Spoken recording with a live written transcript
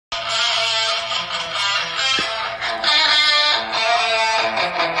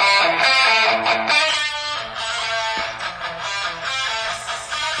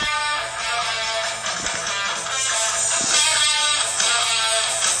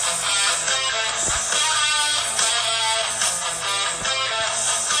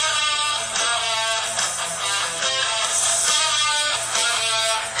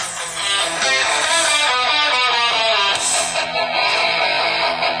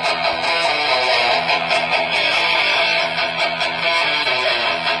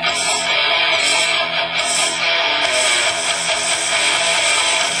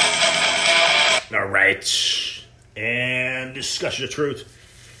Discussion of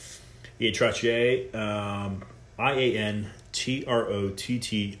Truth. Ian Trottier,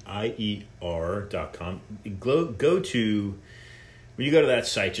 IanTrottier.com. Go to, when you go to that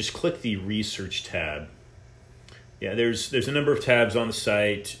site, just click the research tab. Yeah, there's a number of tabs on the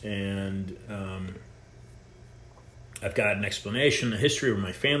site, and I've got an explanation, a history of where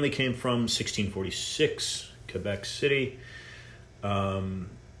my family came from, 1646, Quebec City. I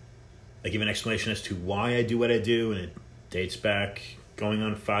give an explanation as to why I do what I do, and it dates back going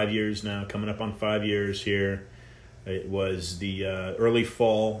on 5 years now, coming up on 5 years here. It was the early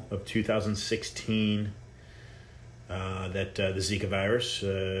fall of 2016 that the Zika virus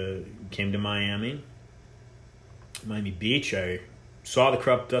came to Miami Beach. I saw the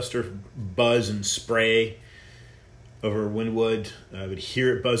crop duster buzz and spray over Wynwood. I would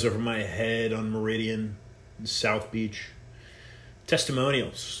hear it buzz over my head on Meridian, South Beach.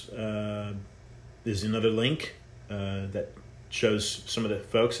 Testimonials. There's another link that shows some of the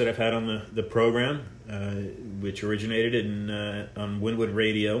folks that I've had on the program, which originated on Wynwood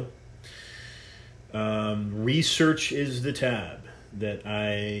Radio. Research is the tab that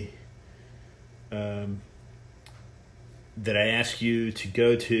I ask you to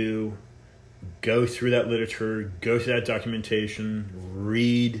go to. Go through that literature, go through that documentation,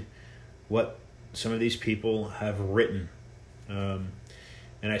 read what some of these people have written. And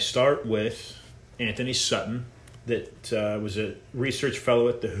I start with Anthony Sutton, that was a research fellow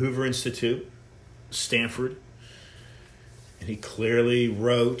at the Hoover Institute, Stanford. And he clearly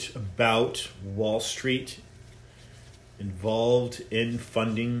wrote about Wall Street involved in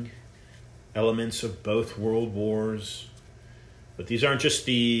funding elements of both world wars. But these aren't just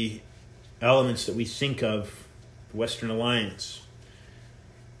the elements that we think of, the Western Alliance,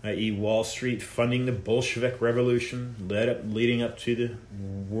 i.e. Wall Street funding the Bolshevik Revolution, leading up to the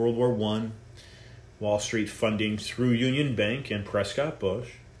World War I. Wall Street funding through Union Bank and Prescott Bush,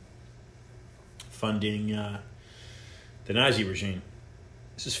 funding the Nazi regime.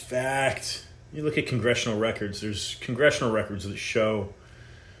 This is fact. You look at congressional records. There's congressional records that show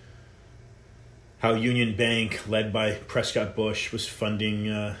how Union Bank, led by Prescott Bush, was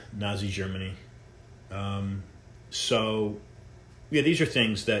funding Nazi Germany. So, yeah, these are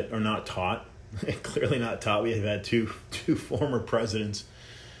things that are not taught. Clearly not taught. We have had two former presidents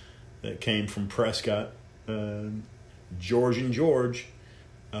that came from Prescott, George and George,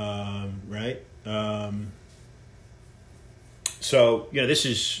 right? So, this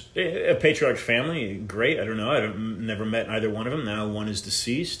is a patriarch family. Great. I don't know. Never met either one of them. Now one is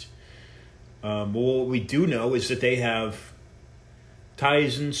deceased. But what we do know is that they have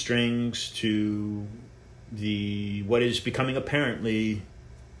ties and strings to what is becoming apparently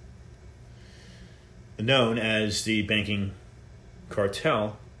known as the banking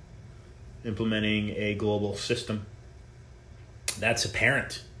cartel, implementing a global system. That's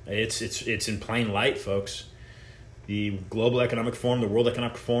apparent. It's in plain light, folks. The Global Economic Forum, the World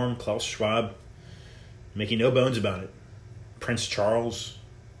Economic Forum, Klaus Schwab, making no bones about it. Prince Charles.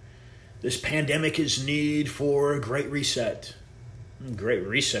 This pandemic is need for a great reset. Great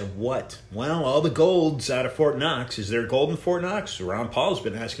reset of what? Well, all the gold's out of Fort Knox. Is there gold in Fort Knox? Ron Paul's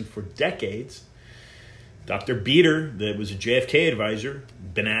been asking for decades. Dr. Beter, that was a JFK advisor,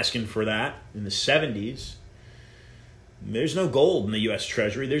 been asking for that in the 70s. There's no gold in the U.S.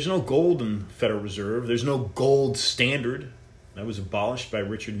 Treasury. There's no gold in the Federal Reserve. There's no gold standard. That was abolished by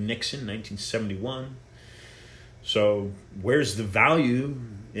Richard Nixon in 1971. So where's the value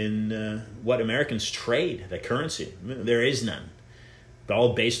in what Americans trade, that currency? There is none. It's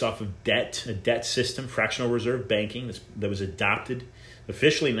all based off of debt, a debt system, fractional reserve banking that was adopted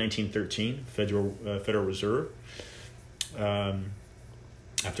officially in 1913, Federal Reserve.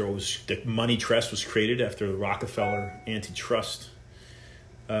 After the money trust was created after the Rockefeller antitrust.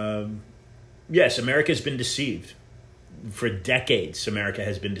 Yes, America has been deceived. For decades, America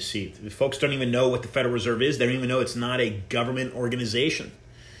has been deceived. Folks don't even know what the Federal Reserve is. They don't even know it's not a government organization.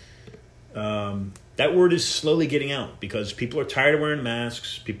 That word is slowly getting out because people are tired of wearing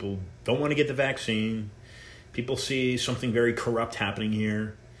masks. People don't want to get the vaccine. People see something very corrupt happening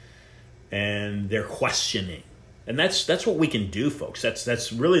here, and they're questioning. And that's what we can do, folks.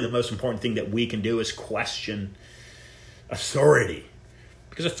 That's really the most important thing that we can do is question authority.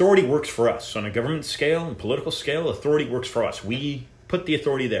 Because authority works for us. On a government scale and political scale, authority works for us. We put the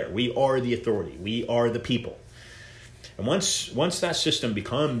authority there. We are the authority. We are the people. And once that system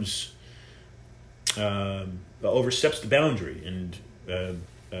becomes oversteps the boundary and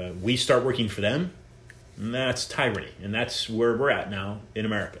we start working for them, that's tyranny. And that's where we're at now in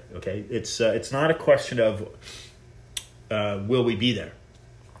America. Okay, it's not a question of will we be there.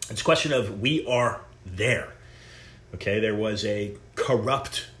 It's a question of we are there. Okay, there was a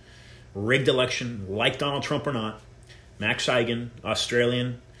corrupt, rigged election, like Donald Trump or not. Max Igan,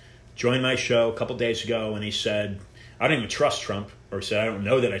 Australian, joined my show a couple days ago, and he said, I don't even trust Trump, or he said, I don't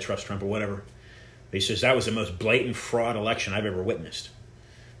know that I trust Trump, or whatever. But he says, that was the most blatant fraud election I've ever witnessed.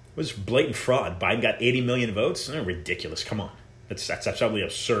 It was blatant fraud. Biden got 80 million votes? That's ridiculous. Come on. That's absolutely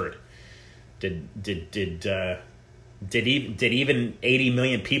absurd. Did even 80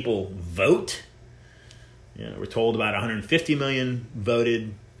 million people vote? We're told about 150 million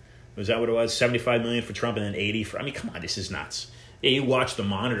voted. Was that what it was? 75 million for Trump and then 80 for... I mean, come on, this is nuts. Yeah, you watch the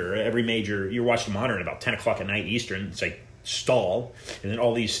monitor. You watch the monitor at about 10 o'clock at night Eastern. It's like stall. And then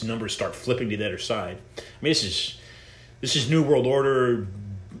all these numbers start flipping to the other side. I mean, this is New World Order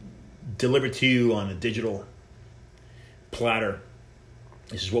delivered to you on a digital platter.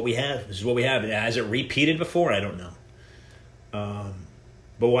 This is what we have. Has it repeated before? I don't know.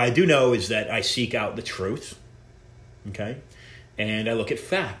 But what I do know is that I seek out the truth, okay? And I look at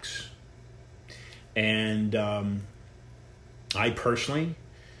facts. And I personally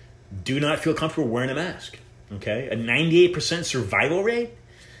do not feel comfortable wearing a mask, okay? A 98% survival rate?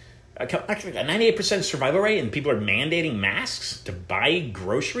 Actually, a 98% survival rate, and people are mandating masks to buy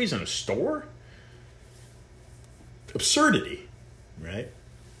groceries in a store? Absurdity, right?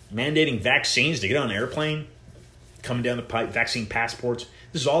 Mandating vaccines to get on an airplane, coming down the pipe, vaccine passports.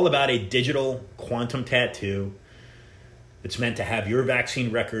 This is all about a digital quantum tattoo that's meant to have your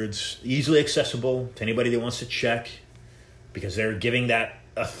vaccine records easily accessible to anybody that wants to check, because they're giving that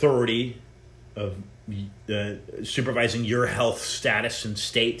authority of supervising your health status and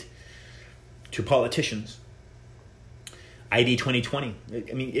state to politicians. ID 2020.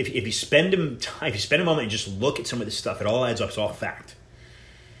 I mean, if you spend a moment and just look at some of this stuff, it all adds up. It's all fact.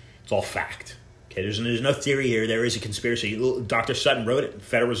 It's all fact. Okay, there's no theory here. There is a conspiracy. Dr. Sutton wrote it,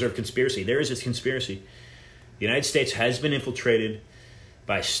 Federal Reserve conspiracy. There is a conspiracy. The United States has been infiltrated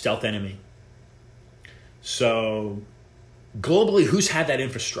by a stealth enemy. So, globally, who's had that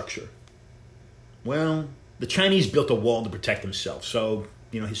infrastructure? Well, the Chinese built a wall to protect themselves. So,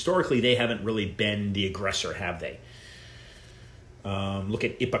 historically, they haven't really been the aggressor, have they? Look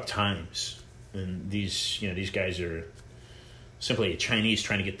at Epoch Times. And these guys are simply Chinese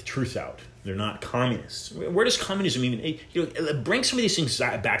trying to get the truth out. They're not communists. Where does communism even... bring some of these things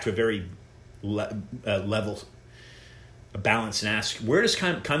back to a very level, a balance, and ask, where does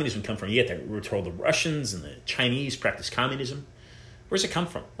communism come from? You get that we're told the Russians and the Chinese practice communism. Where does it come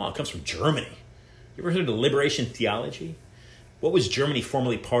from? Well, it comes from Germany. You ever heard of the liberation theology? What was Germany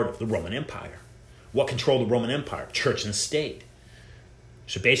formerly part of? The Roman Empire. What controlled the Roman Empire? Church and state.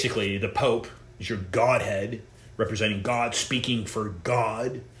 So basically, the Pope is your Godhead, representing God, speaking for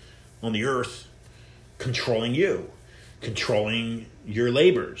God on the earth, controlling you, controlling your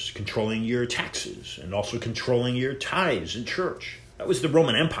labors, controlling your taxes, and also controlling your tithes in church. That was the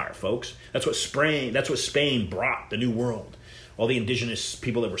Roman Empire, folks. That's what Spain brought, the New World. All the indigenous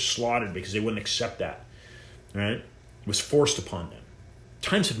people that were slaughtered because they wouldn't accept that, right? It was forced upon them.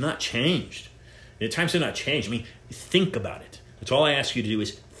 Times have not changed. Times have not changed. I mean, think about it. That's all I ask you to do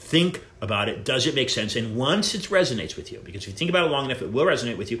is think about it. Does it make sense? And once it resonates with you, because if you think about it long enough, it will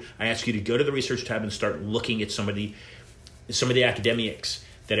resonate with you. I ask you to go to the research tab and start looking at some of the academics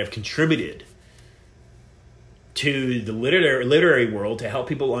that have contributed to the literary world to help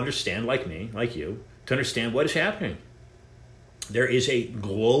people understand, like me, like you, to understand what is happening. There is a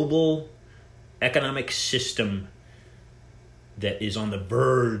global economic system that is on the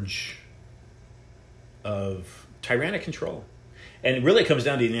verge of tyrannic control. And it really comes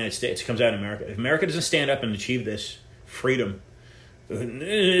down to the United States. It comes out of America. If America doesn't stand up and achieve this freedom,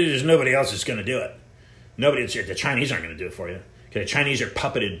 there's nobody else that's going to do it. The Chinese aren't going to do it for you. Okay, the Chinese are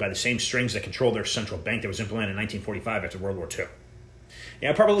puppeted by the same strings that control their central bank that was implemented in 1945 after World War II.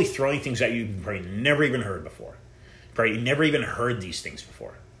 Yeah, probably throwing things at you you've probably never even heard before. Probably never even heard these things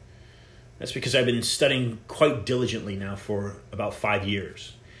before. That's because I've been studying quite diligently now for about 5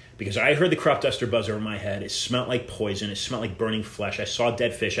 years. Because I heard the crop duster buzz over my head. It smelled like poison. It smelled like burning flesh. I saw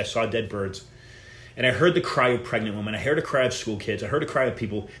dead fish. I saw dead birds. And I heard the cry of pregnant women. I heard the cry of school kids. I heard the cry of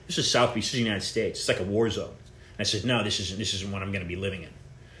people. This is South Beach. This is the United States. It's like a war zone. And I said, no, this isn't what I'm going to be living in.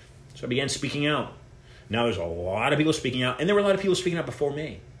 So I began speaking out. Now there's a lot of people speaking out. And there were a lot of people speaking out before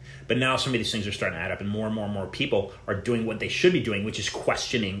me. But now some of these things are starting to add up. And more people are doing what they should be doing, which is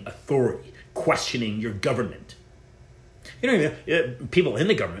questioning authority, questioning your government. People in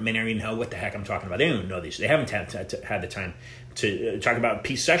the government may not even know what the heck I'm talking about. They don't even know these. They haven't had the time to talk about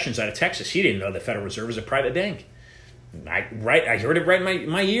Pete Sessions out of Texas. He didn't know the Federal Reserve is a private bank. I heard it right in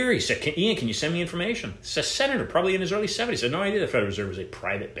my ear. He said, Ian, can you send me information? It's a senator, probably in his early 70s. I had no idea the Federal Reserve was a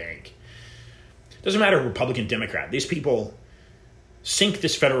private bank. Doesn't matter Republican, Democrat. These people sink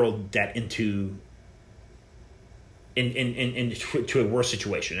this federal debt into a worse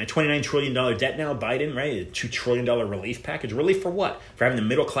situation. A $29 trillion debt now, Biden, right? A $2 trillion relief package. Relief for what? For having the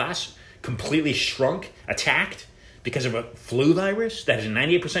middle class completely shrunk, attacked because of a flu virus that has a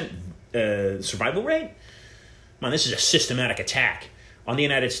 98% survival rate? Man, this is a systematic attack on the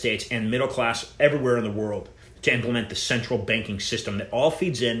United States and middle class everywhere in the world to implement the central banking system that all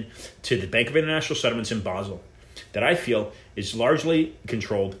feeds in to the Bank of International Settlements in Basel that I feel is largely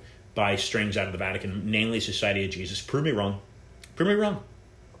controlled by strings out of the Vatican, namely Society of Jesus. Prove me wrong. Prove me wrong.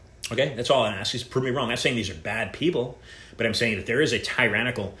 Okay? That's all I ask is prove me wrong. I'm not saying these are bad people, but I'm saying that there is a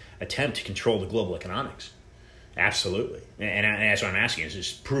tyrannical attempt to control the global economics. Absolutely. And that's what I'm asking is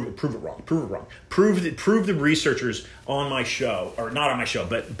just prove it wrong. Prove it wrong. Prove the researchers on my show, or not on my show,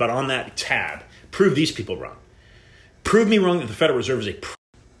 but on that tab, prove these people wrong. Prove me wrong that the Federal Reserve is a...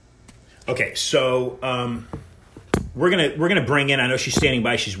 Okay, so... We're gonna bring in. I know she's standing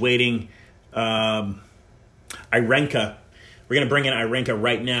by. She's waiting. Irenka. We're gonna bring in Irenka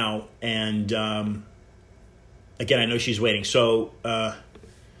right now. And again, I know she's waiting. So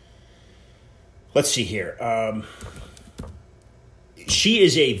let's see here. She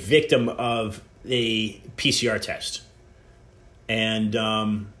is a victim of a PCR test, and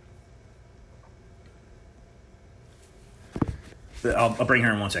I'll bring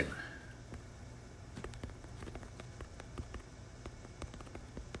her in 1 second.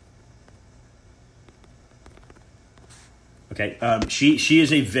 Okay, she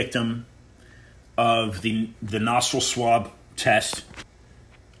is a victim of the nostril swab test,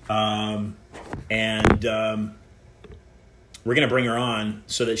 and we're going to bring her on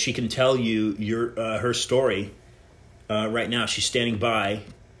so that she can tell you her story right now. She's standing by,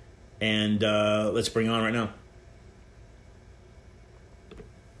 and let's bring her on right now.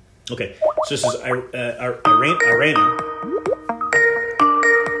 Okay, so this is Irena.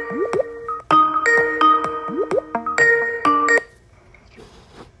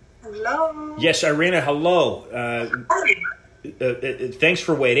 Hello. Yes, Irena, hello. Thanks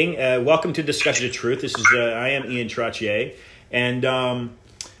for waiting. Welcome to Discussion of Truth. This is I am Ian Trottier, and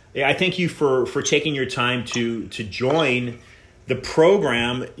I thank you for taking your time to join the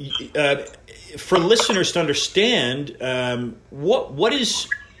program. For listeners to understand, what has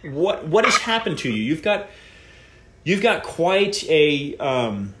happened to you? You've got quite a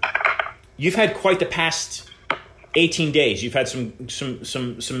you've had quite the past 18 days. You've had some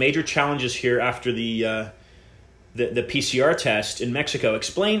major challenges here after the PCR test in Mexico.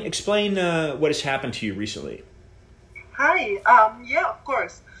 Explain what has happened to you recently. Hi. Yeah, of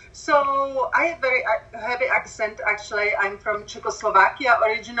course. So I have very heavy accent. Actually, I'm from Czechoslovakia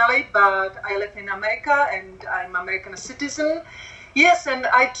originally, but I live in America and I'm American citizen. Yes, and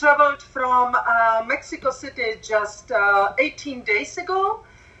I traveled from Mexico City just 18 days ago.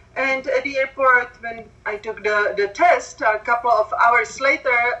 And at the airport, when I took the test, a couple of hours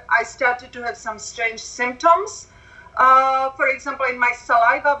later, I started to have some strange symptoms. For example, in my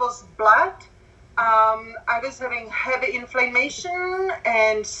saliva was blood. I was having heavy inflammation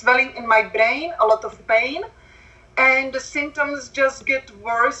and swelling in my brain, a lot of pain. And the symptoms just get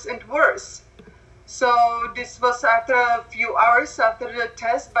worse and worse. So this was after a few hours after the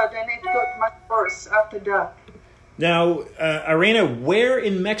test, but then it got much worse after that. Now, Irena, where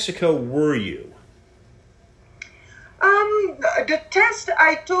in Mexico were you? The test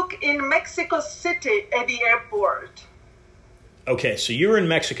I took in Mexico City at the airport. Okay, so you were in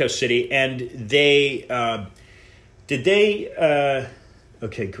Mexico City, and they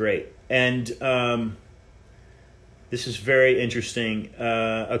okay, great. And this is very interesting.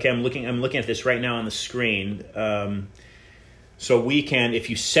 Okay, I'm looking at this right now on the screen. So we can, if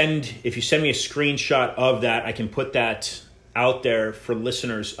you send me a screenshot of that, I can put that out there for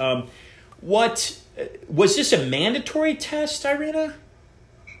listeners. What was this a mandatory test, Irena?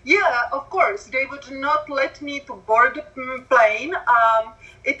 Yeah, of course. They would not let me to board the plane.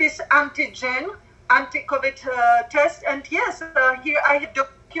 It is anti-COVID test, and yes, here I have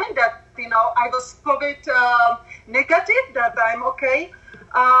documented that I was COVID negative, that I'm okay.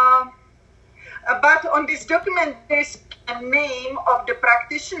 But on this document, there's a name of the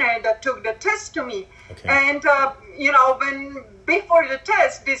practitioner that took the test to me. Okay. And, when before the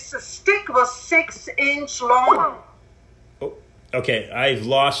test, this stick was 6-inch long. Oh, okay, I've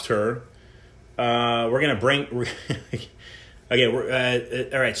lost her. We're going to bring... okay,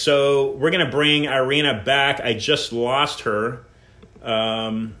 all right, so we're going to bring Irena back. I just lost her.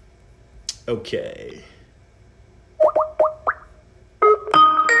 Okay.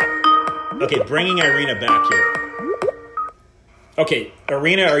 Okay, bringing Irena back here. Okay,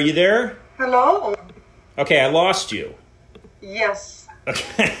 Irena, are you there? Hello? Okay, I lost you. Yes.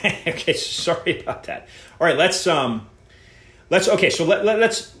 Okay, okay, sorry about that. All right, let's okay, so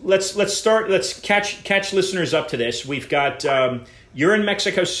let's start. Let's catch listeners up to this. We've got you're in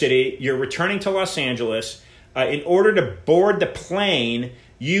Mexico City. You're returning to Los Angeles. In order to board the plane,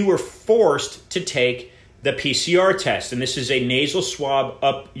 you were forced to take the PCR test, and this is a nasal swab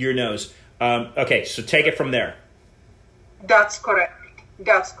up your nose. Okay, so take it from there. That's correct.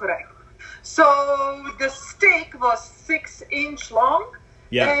 That's correct. So the stick was 6-inch long,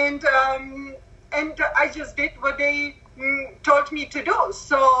 Yeah. and I just did what they told me to do.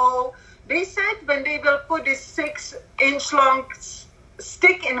 So they said when they will put this 6-inch long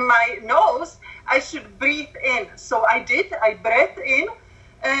stick in my nose, I should breathe in. So I did. I breathed in,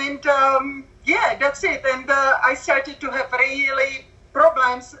 and yeah, that's it. And I started to have really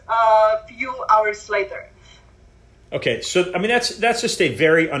problems a few hours later. Okay, so I mean that's just a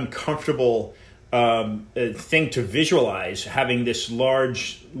very uncomfortable thing to visualize. Having this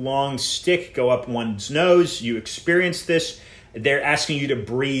large, long stick go up one's nose, you experience this. They're asking you to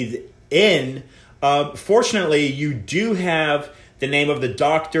breathe in. Fortunately, you do have the name of the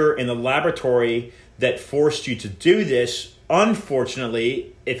doctor in the laboratory that forced you to do this.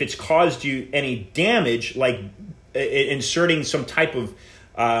 Unfortunately, if it's caused you any damage, like inserting some type of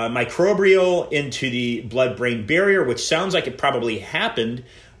microbial into the blood-brain barrier, which sounds like it probably happened,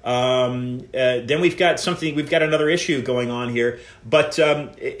 then we've got another issue going on here. But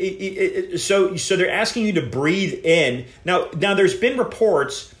so they're asking you to breathe in. Now there's been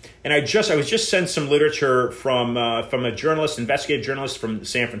reports, and I was just sent some literature from a journalist, investigative journalist from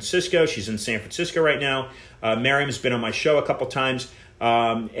San Francisco. She's in San Francisco right now. Miriam's been on my show a couple times.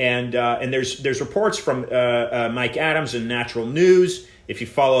 And there's reports from Mike Adams in Natural News, if you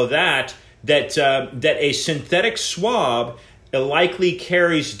follow that a synthetic swab likely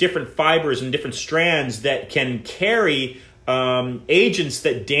carries different fibers and different strands that can carry agents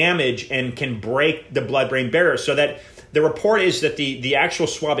that damage and can break the blood-brain barrier. So that the report is that the actual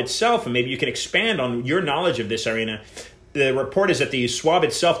swab itself, and maybe you can expand on your knowledge of this, Irina. The report is that the swab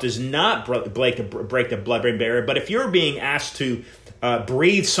itself does not break the blood-brain barrier, but if you're being asked to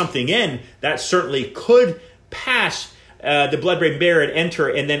breathe something in, that certainly could pass the blood-brain barrier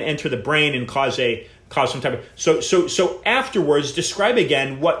and then enter the brain and cause some type of so afterwards. Describe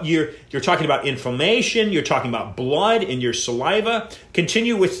again what you're talking about. Inflammation. You're talking about blood in your saliva.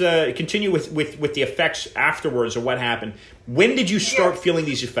 Continue with the effects afterwards of what happened. When did you start feeling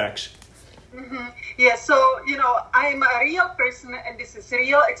these effects? Mm-hmm. Yeah, so, I'm a real person, and this is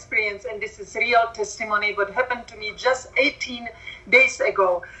real experience, and this is real testimony, what happened to me just 18 days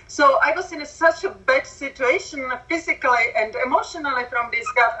ago. So I was in such a bad situation, physically and emotionally from this.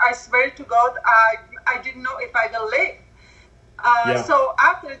 God, I swear to God, I didn't know if I will live. So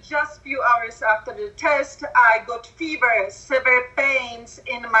after just few hours after the test, I got fever, severe pains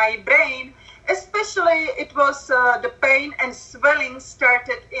in my brain. Especially it was the pain and swelling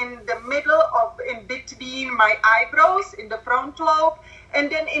started in the middle in between my eyebrows, in the front lobe,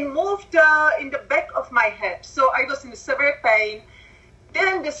 and then it moved in the back of my head. So I was in severe pain.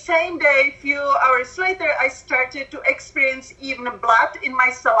 Then the same day, few hours later, I started to experience even blood in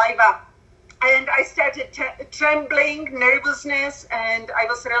my saliva. And I started trembling, nervousness, and I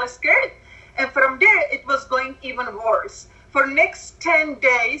was really scared. And from there, it was going even worse. For next 10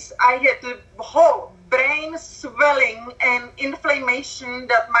 days, I had the whole brain swelling and inflammation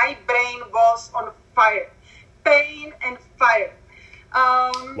that my brain was on fire, pain and fire.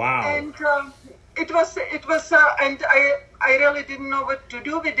 Wow. And it was, and I really didn't know what to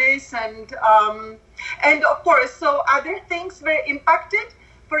do with this. And of course, so other things were impacted.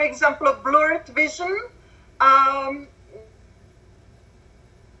 For example, blurred vision.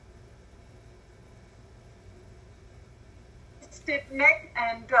 Stiff neck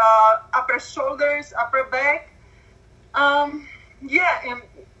and upper shoulders, upper back. And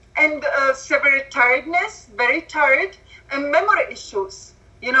severe tiredness, very tired, and memory issues,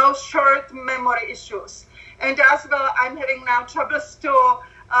 short memory issues. And as well, I'm having now troubles to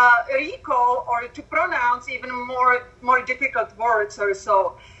recall or to pronounce even more difficult words or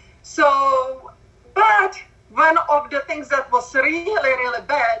so. So, but one of the things that was really, really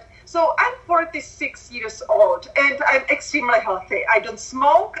bad. So I'm 46 years old and I'm extremely healthy. I don't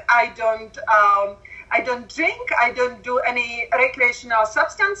smoke. I don't drink. I don't do any recreational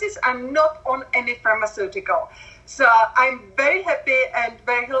substances. I'm not on any pharmaceutical. So I'm very happy and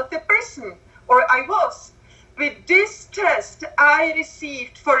very healthy person, or I was. With this test, I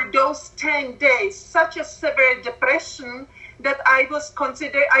received for those 10 days such a severe depression that I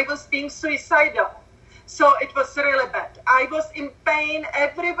was being suicidal. So it was really bad. I was in pain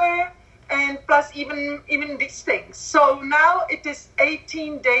everywhere, and plus even these things. So now it is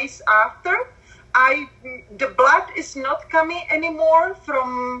 18 days after. The blood is not coming anymore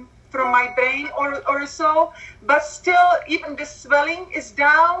from my brain or so, but still even the swelling is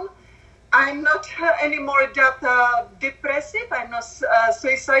down. I'm not anymore that depressive. I'm not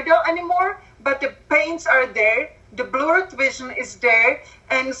suicidal anymore, but the pains are there. The blurred vision is there,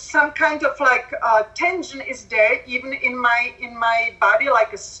 and some kind of like tension is there, even in my body,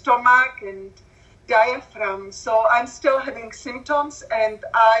 like a stomach and diaphragm. So I'm still having symptoms, and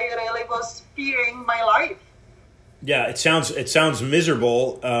I really was fearing my life. Yeah, it sounds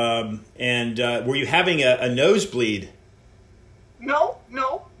miserable. And were you having a nosebleed? No.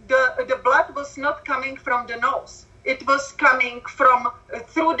 The blood was not coming from the nose. It was coming from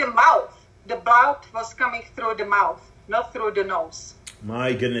through the mouth. The blood was coming through the mouth, not through the nose.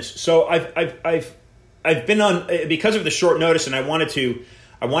 My goodness. So I've been on because of the short notice, and I wanted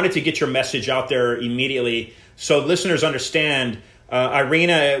to get your message out there immediately so listeners understand.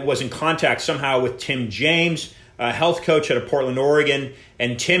 Irina was in contact somehow with Tim James, a health coach out of Portland, Oregon,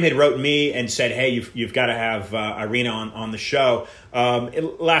 and Tim had wrote me and said, "Hey, you've got to have Irina on the show."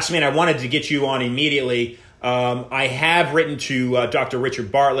 Last minute, I wanted to get you on immediately. I have written to Dr.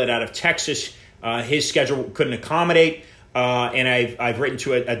 Richard Bartlett out of Texas. His schedule couldn't accommodate, and I've written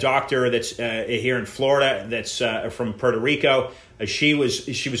to a doctor that's here in Florida that's from Puerto Rico. She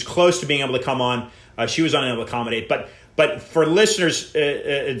was close to being able to come on. She was unable to accommodate, but for listeners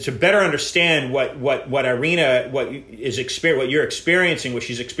to better understand what Irina what you're experiencing, what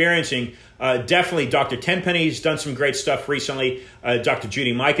she's experiencing, definitely Dr. Tenpenny's done some great stuff recently. Dr.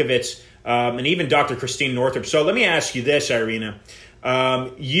 Judy Mikovits. And even Dr. Christine Northrup. So let me ask you this, Irina.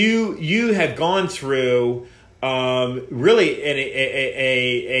 You have gone through really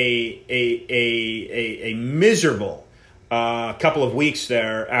a miserable couple of weeks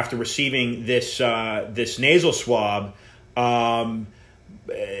there after receiving this nasal swab.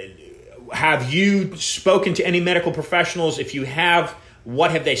 Have you spoken to any medical professionals? If you have, what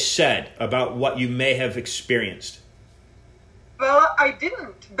have they said about what you may have experienced? Well, I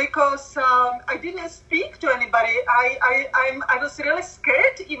didn't, because I didn't speak to anybody. I was really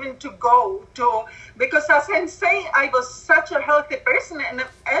scared even to go to, because as I'm saying, I was such a healthy person and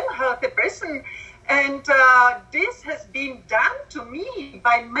a healthy person, and this has been done to me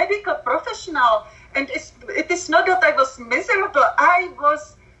by medical professional, and it is not that I was miserable.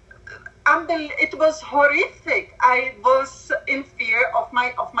 It was horrific. I was in fear of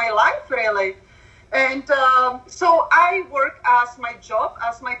my life, really. And so I work as my job,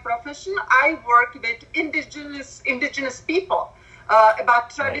 as my profession. I work with indigenous people about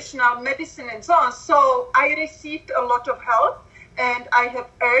traditional medicine and so on. So I received a lot of help, and I have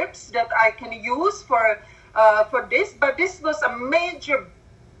herbs that I can use for this. But this was a major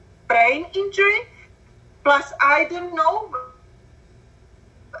brain injury. Plus, I don't know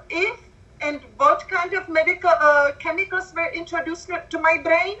if and what kind of medical chemicals were introduced to my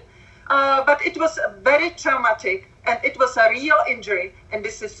brain. But it was very traumatic, and it was a real injury, and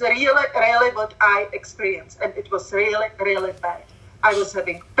this is really what I experienced, and it was really, really bad. I was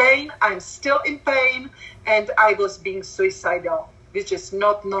having pain, I'm still in pain, and I was being suicidal, which is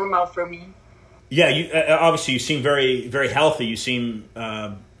not normal for me. Yeah, you obviously you seem very, very healthy. You seem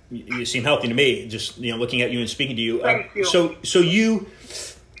healthy to me, just looking at you and speaking to you. Thank you. So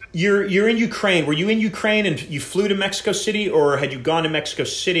You're in Ukraine. Were you in Ukraine and you flew to Mexico City, or had you gone to Mexico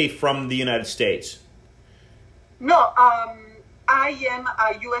City from the United States? No, I am a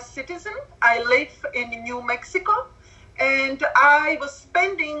U.S. citizen. I live in New Mexico, and I was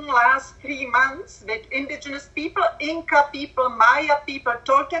spending last 3 months with indigenous people, Inca people, Maya people,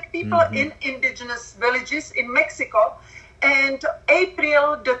 Toltec people in indigenous villages in Mexico. And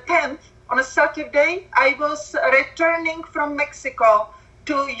April the 10th, on a Saturday, I was returning from Mexico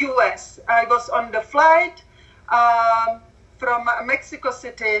to U.S. I was on the flight from Mexico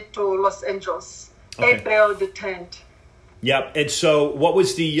City to Los Angeles, okay. April the 10th. Yep. And so, what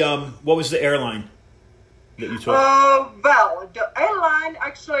was the airline that you took? Well, the airline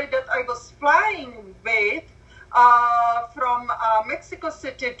actually that I was flying with from Mexico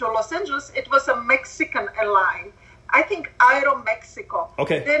City to Los Angeles, it was a Mexican airline. I think Aeromexico.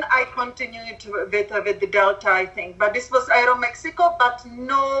 Okay. Then I continued with the Delta, I think. But this was Aeromexico, but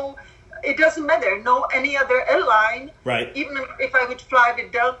no, it doesn't matter. No any other airline. Right. Even if I would fly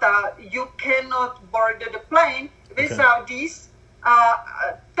with Delta, you cannot board the plane without these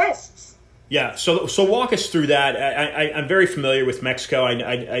tests. Yeah. So walk us through that. I'm very familiar with Mexico.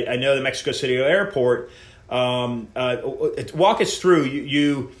 I know the Mexico City airport. Walk us through.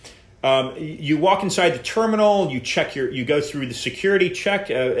 You walk inside the terminal, you go through the security check.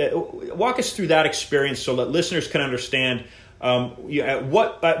 Walk us through that experience so that listeners can understand at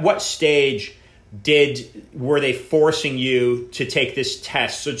what stage were they forcing you to take this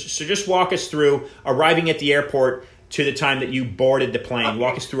test? So just walk us through arriving at the airport to the time that you boarded the plane. Okay.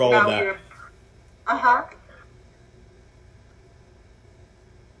 Walk us through all of that.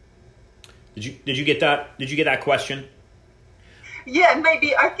 Did you get that? Did you get that question? Yeah,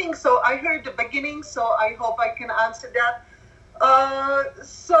 maybe. I think so. I heard the beginning, so I hope I can answer that.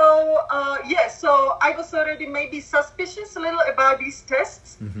 So I was already maybe suspicious a little about these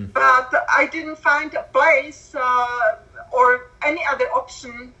tests, but I didn't find a place or any other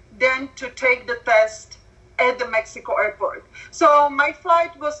option than to take the test at the Mexico airport. So my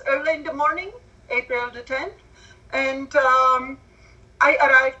flight was early in the morning, April the 10th, and I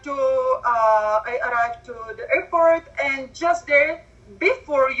arrived to the airport, and just there,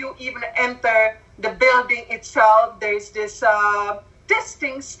 before you even enter the building itself, there's this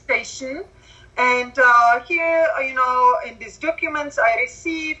testing station. And here, in these documents I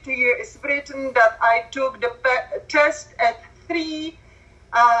received, here is written that I took the test at 3:30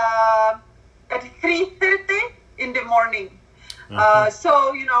 in the morning.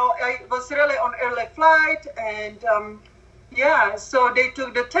 So, I was really on early flight, and so they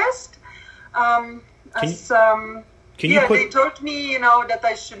took the test. They told me, that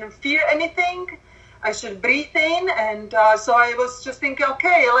I shouldn't fear anything. I should breathe in, and so I was just thinking,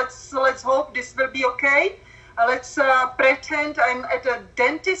 okay, let's hope this will be okay. Let's pretend I'm at a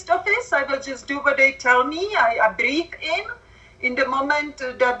dentist office. I will just do what they tell me. I breathe in the moment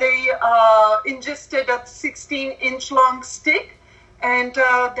that they ingested that 16-inch long stick. And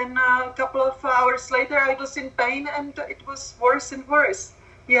then a couple of hours later, I was in pain, and it was worse and worse.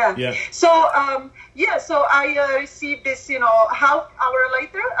 Yeah. So, so I received this, half hour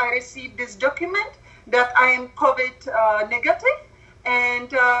later, I received this document that I am COVID negative.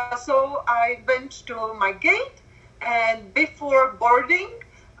 And so I went to my gate, and before boarding,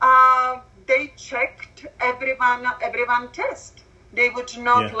 they checked everyone test. They would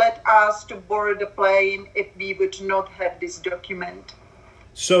not let us to board the plane if we would not have this document.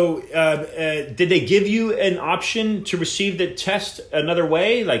 So did they give you an option to receive the test another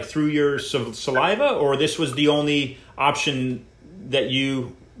way, like through your saliva, or this was the only option that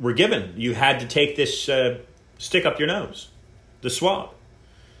you were given? You had to take this stick up your nose, the swab.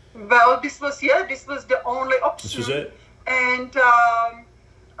 Well, this was the only option. This was it. And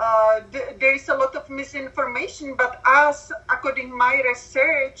there is a lot of misinformation, but according to my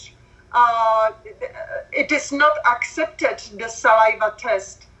research, it is not accepted, the saliva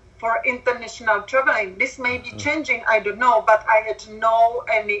test for international traveling. This may be changing, I don't know, but I had no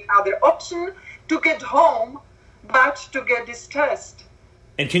any other option to get home but to get this test.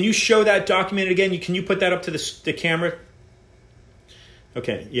 And can you show that document again? Can you put that up to the camera?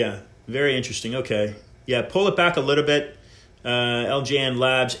 Okay, yeah, very interesting. Okay, yeah, pull it back a little bit. LJN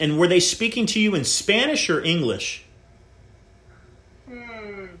Labs. And were they speaking to you in Spanish or English?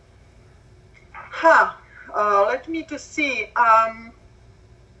 Let me to see.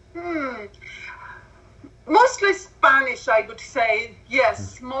 Mostly Spanish, I would say.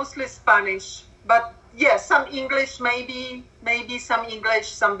 Yes, mostly Spanish. But yes, some English, maybe some English,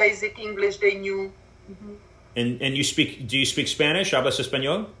 some basic English they knew. And do you speak Spanish? ¿Hablas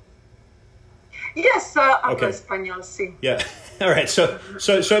español? Yes, hablo español, sí. Yeah. All right. So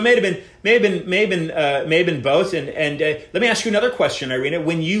it may have been both. And let me ask you another question, Irina.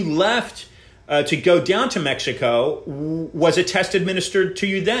 When you left to go down to Mexico, was a test administered to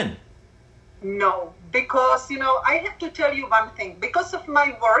you then? No, because I have to tell you one thing. Because of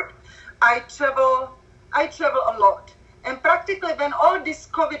my work, I travel a lot, and practically when all this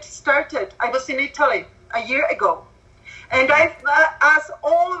COVID started, I was in Italy a year ago. And as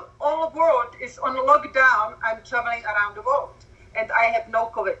all the world is on lockdown, I'm traveling around the world, and I have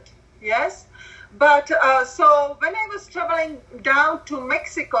no COVID. Yes, but so when I was traveling down to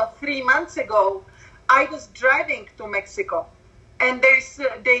Mexico 3 months ago, I was driving to Mexico, and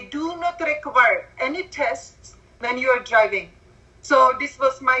they do not require any tests when you are driving. So this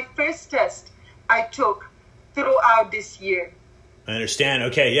was my first test I took throughout this year. I understand.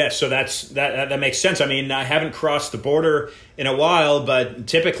 Okay, yeah. So that makes sense. I mean, I haven't crossed the border in a while, but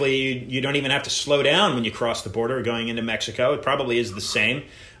typically you don't even have to slow down when you cross the border going into Mexico. It probably is the same.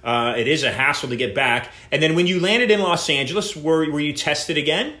 It is a hassle to get back. And then when you landed in Los Angeles, were you tested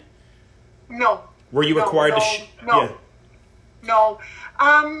again? No. Were you required to? No.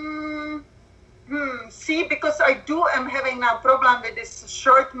 See, because I'm having a problem with this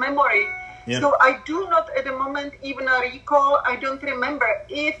short memory. Yeah. So I do not at the moment even recall, I don't remember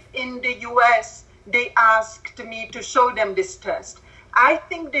if in the US they asked me to show them this test. I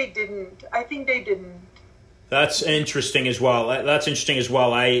think they didn't. That's interesting as well. I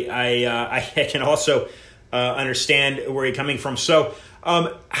can also understand where you're coming from. So,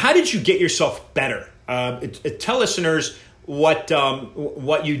 how did you get yourself better? Tell listeners what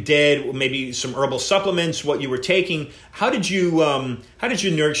you did. Maybe some herbal supplements, what you were taking. How did you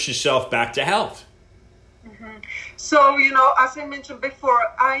nourish yourself back to health? Mm-hmm. So, as I mentioned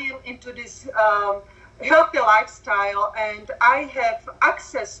before, I am into this healthy lifestyle, and I have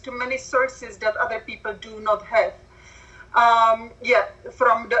access to many sources that other people do not have.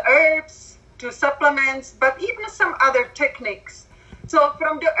 From the herbs to supplements, but even some other techniques. So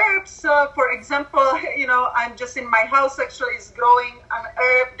from the herbs, for example, I'm just in my house actually is growing an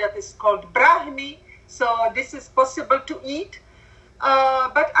herb that is called Brahmi. So this is possible to eat.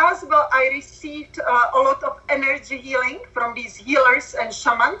 But as well, I received a lot of energy healing from these healers and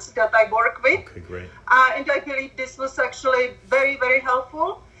shamans that I work with. Okay, great. And I believe this was actually very, very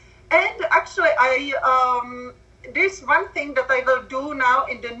helpful. And actually, there's one thing that I will do now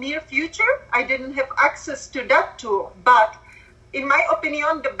in the near future. I didn't have access to that tool, but in my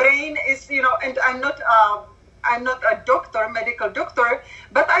opinion, the brain is, and I'm not a doctor, medical doctor,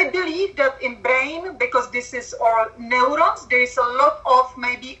 but I believe that in brain, because this is all neurons, there is a lot of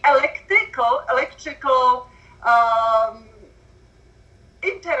maybe electrical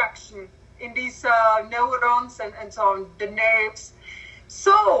interaction in these neurons and so on, the nerves.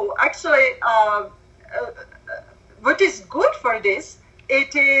 So actually, what is good for this,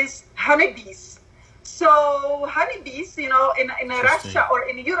 it is honeybees. So honeybees, in Russia or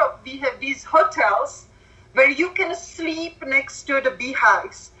in Europe, we have these hotels where you can sleep next to the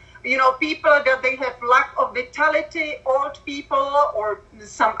beehives. People that they have lack of vitality, old people or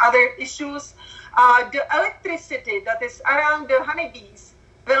some other issues, the electricity that is around the honeybees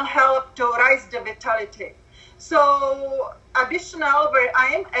will help to raise the vitality. So additional where I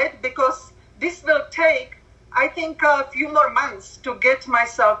am at, because this will take, I think, a few more months to get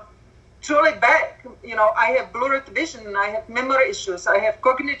myself truly back. I have blurred vision, I have memory issues, I have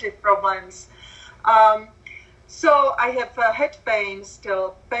cognitive problems. So I have head pain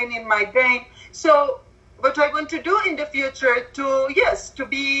still, pain in my brain. So what I want to do in the future to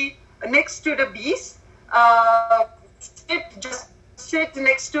be next to the bees, sit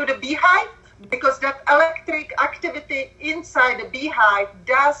next to the beehive, because that electric activity inside the beehive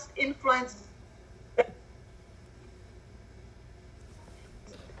does influence.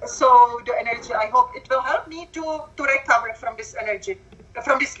 So the energy, I hope it will help me to recover from this energy,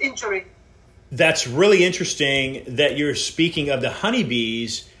 from this injury. That's really interesting that you're speaking of the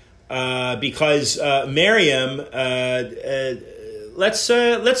honeybees, because Miriam, let's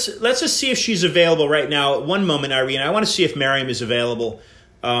just see if she's available right now. One moment, Irina. I want to see if Miriam is available,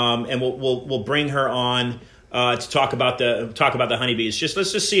 and we'll bring her on to talk about the honeybees.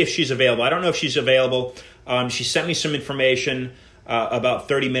 Let's just see if she's available. I don't know if she's available. She sent me some information about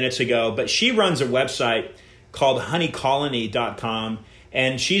 30 minutes ago, but she runs a website called honeycolony.com,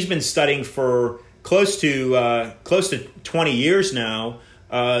 and she's been studying for close to 20 years now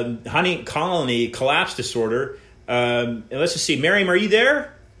honey colony collapse disorder. And let's just see, Miriam, are you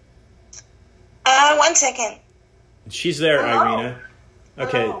there? 1 second. She's there. Hello. Irina.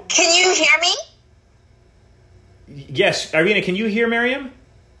 Okay. Hello. Can you hear me? Yes, Irina, can you hear Miriam?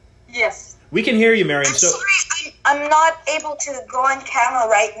 Yes. We can hear you, Miriam. Sorry, I'm not able to go on camera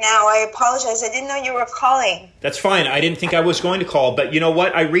right now. I apologize. I didn't know you were calling. That's fine. I didn't think I was going to call. But you know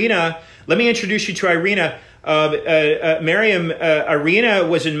what, Irina, let me introduce you to Irina. Miriam, Irina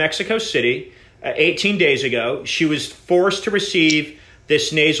was in Mexico City 18 days ago. She was forced to receive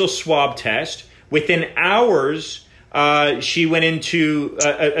this nasal swab test. Within hours, she went into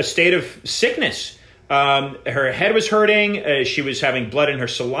a state of sickness. Her head was hurting. She was having blood in her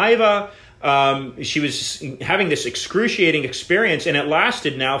saliva. She was having this excruciating experience, and it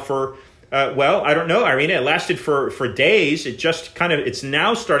lasted now for, I don't know, Irina, it lasted for days. It's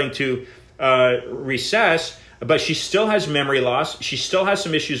now starting to recess, but she still has memory loss. She still has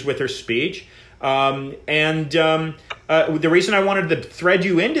some issues with her speech. The reason I wanted to thread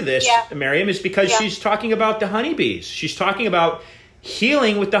you into this, Miriam, is because she's talking about the honeybees. She's talking about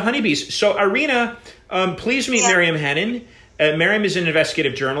healing with the honeybees. So, Irina, please meet Miriam Hennin. Miriam is an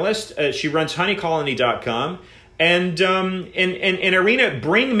investigative journalist. She runs honeycolony.com. And Irina,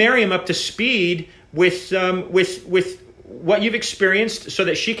 bring Miriam up to speed with what you've experienced so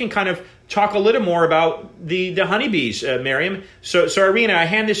that she can kind of talk a little more about the honeybees, Miriam. So Irina, I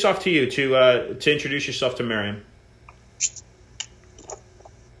hand this off to you to introduce yourself to Miriam.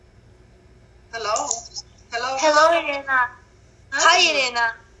 Hello, Irena. Hi,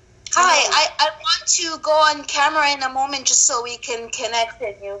 Irena. Hi, I want to go on camera in a moment just so we can connect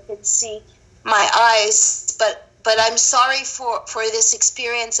and you can see my eyes. But I'm sorry for this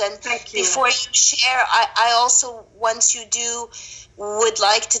experience. And before you share, I also, once you do, would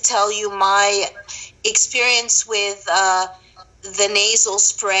like to tell you my experience with the nasal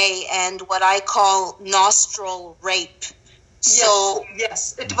spray and what I call nostril rape.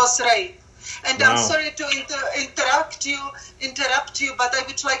 Yes, it was rape. And wow. I'm sorry to interrupt you, but I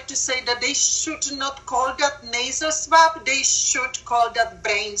would like to say that they should not call that nasal swab. They should call that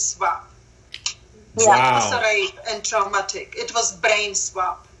brain swab. Wow. It was rape and traumatic. It was brain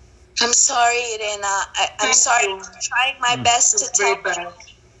swab. I'm sorry, Irena. I'm sorry. I'm trying my best to tell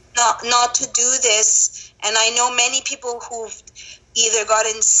not to do this. And I know many people who've either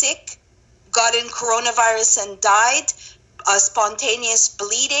gotten sick, gotten coronavirus and died, spontaneous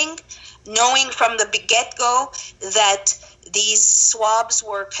bleeding, knowing from the get-go that these swabs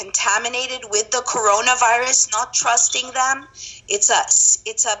were contaminated with the coronavirus, not trusting them. It's a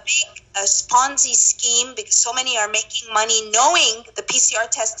big Ponzi scheme because so many are making money knowing the PCR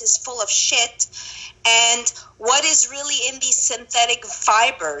test is full of shit. And what is really in these synthetic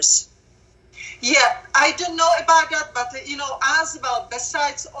fibers? Yeah, I don't know about that, but as well,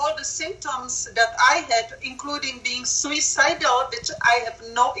 besides all the symptoms that I had, including being suicidal, which I have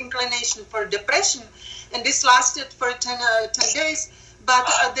no inclination for depression, and this lasted for 10 days, but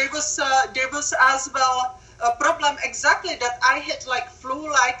there was as well a problem exactly that I had like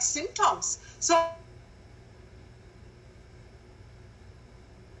flu-like symptoms. So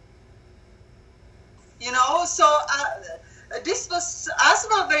this was as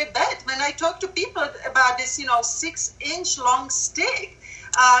well very bad. When I talked to people about this, 6-inch long stick,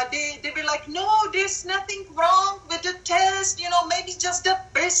 they were like, no, there's nothing wrong with the test. Maybe just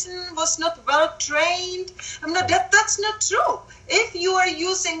that person was not well trained. That's not true. If you are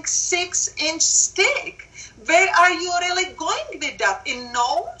using 6-inch stick, where are you really going with that? In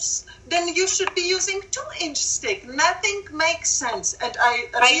nose? Then you should be using 2-inch stick. Nothing makes sense. And I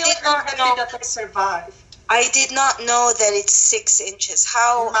really am happy that I survived. I did not know that it's 6 inches.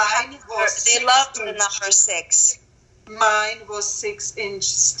 Mine was they loved the number 6. Mine was 6-inch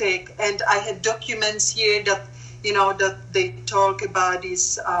stick, and I had documents here that that they talk about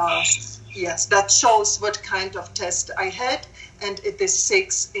this. That shows what kind of test I had, and it is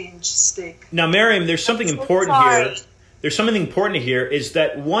 6-inch stick. Now, Miriam, there's something important here. There's something important here is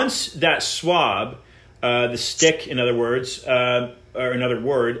that once that swab, the stick, in other words. Or another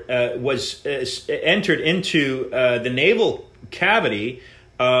word, was entered into the naval cavity.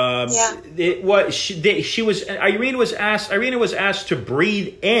 It was Irina was asked to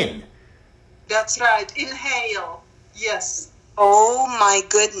breathe in. That's right. Inhale. Yes. Oh my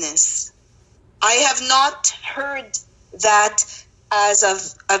goodness! I have not heard that as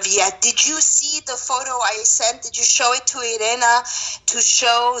of yet. Did you see the photo I sent? Did you show it to Irena to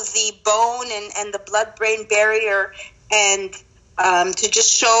show the bone and the blood-brain barrier and to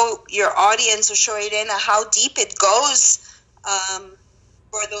just show your audience or show Irena how deep it goes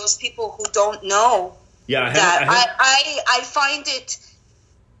for those people who don't know? Yeah, I find it.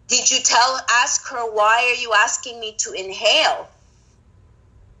 Did you ask her, why are you asking me to inhale?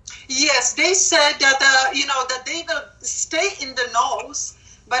 Yes, they said that that they will stay in the nose,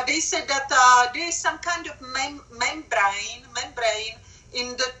 but they said that there is some kind of membrane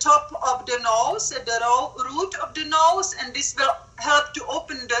in the top of the nose, at the root of the nose, and this will help to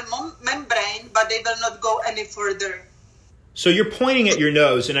open the membrane, but they will not go any further. So you're pointing at your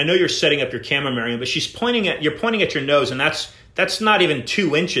nose, and I know you're setting up your camera, Miriam, but you're pointing at your nose, and that's not even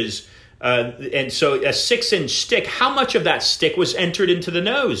 2 inches. And so a 6-inch stick, how much of that stick was entered into the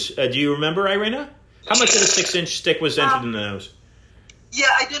nose? Do you remember, Irena? How much of the 6-inch stick was entered in the nose?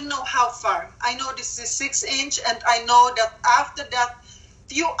 Yeah, I don't know how far. I know this is 6-inch, and I know that after that,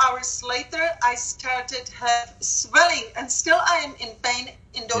 few hours later, I started have swelling, and still I am in pain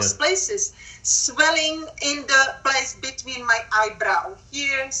in those places. Swelling in the place between my eyebrow.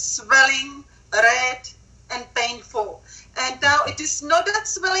 Here, swelling, red, and painful. And now it is not that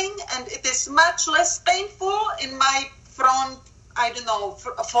swelling, and it is much less painful in my front,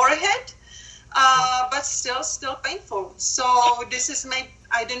 forehead, but still painful. So this is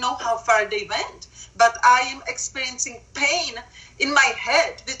I don't know how far they went, but I am experiencing pain in my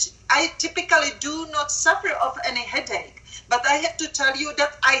head, which I typically do not suffer of any headache. But I have to tell you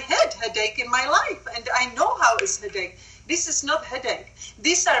that I had headache in my life, and I know how is headache. This is not headache.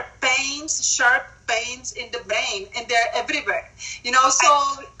 These are pains, sharp pains in the brain, and they're everywhere.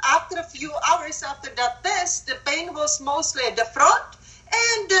 So after a few hours after that test, the pain was mostly at the front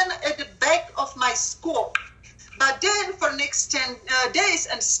and then at the back of my skull. days,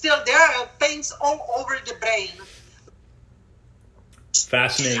 and still there are pains all over the brain.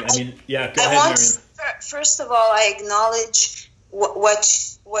 Fascinating. I mean, yeah, go ahead, Miriam. First of all, I acknowledge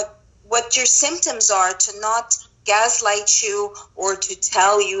what your symptoms are, to not gaslight you or to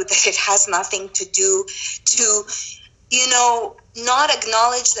tell you that it has nothing to do, to, not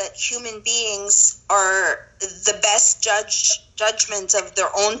acknowledge that human beings are the best judgment of their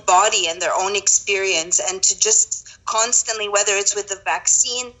own body and their own experience, and to just constantly, whether it's with the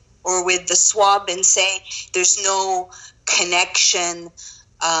vaccine or with the swab, and say there's no connection,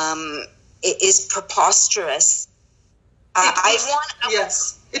 it is preposterous.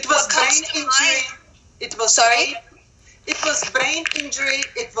 Yes, it was brain injury. It was sorry. It was brain injury.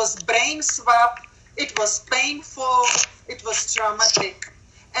 It was brain swab. It was painful. It was traumatic,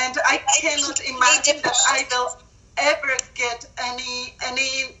 and I cannot imagine that I will ever get any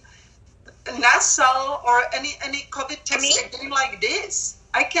nasal or any COVID test again like this.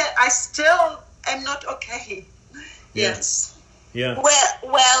 I still am not okay. Yes. Yeah.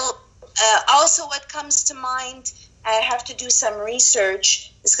 Well. Also, what comes to mind, I have to do some research,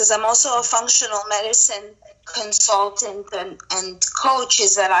 is because I'm also a functional medicine consultant and coach,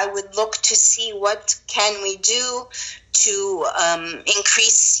 is that I would look to see what can we do to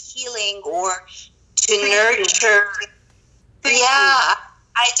increase healing or to nurture. Yeah,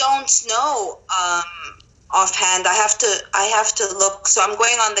 I don't know offhand. I have to look. So I'm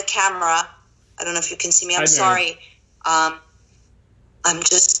going on the camera. I don't know if you can see me. I'm sorry. I'm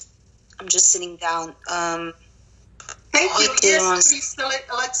just sitting down. Thank you. Yes, please,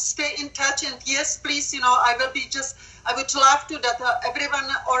 let's stay in touch. And yes, please, I would love to that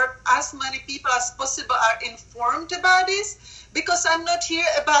everyone or as many people as possible are informed about this, because I'm not here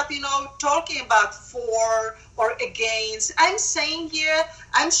about, talking about for or against. I'm saying here,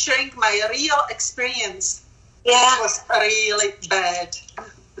 I'm sharing my real experience. Yeah. It was really bad.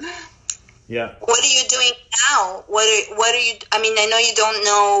 Yeah. What are you doing now? What are you? I mean, I know you don't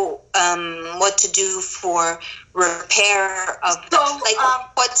know what to do for repair of. So,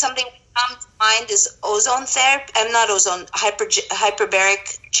 what something comes to mind is ozone therapy. I'm not ozone.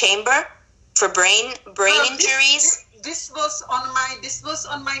 Hyperbaric chamber for brain injuries. This was on my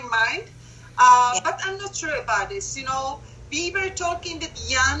mind, but I'm not sure about this. We were talking with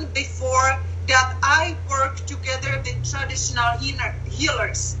Jan before that I work together with traditional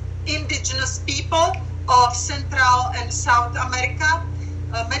healers. Indigenous people of Central and South America,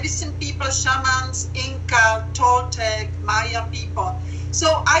 medicine people, shamans, Inca, Toltec, Maya people.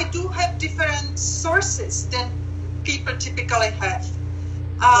 So I do have different sources than people typically have.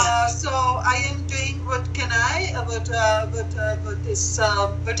 So I am doing what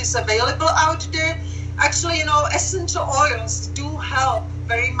is available out there. Actually, essential oils do help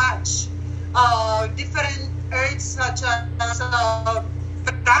very much. Different herbs such as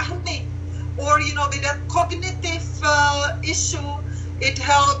Brahmi, or with a cognitive issue, it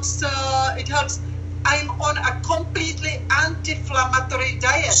helps. I'm on a completely anti-inflammatory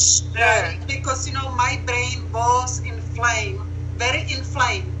diet, because my brain was very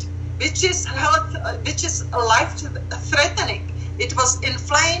inflamed, which is life-threatening. It was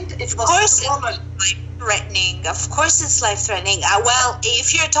inflamed. It was life-threatening. Of course, it's life-threatening. Well,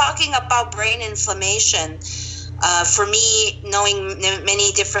 if you're talking about brain inflammation. For me, knowing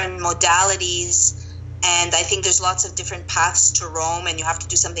many different modalities, and I think there's lots of different paths to Rome, and you have to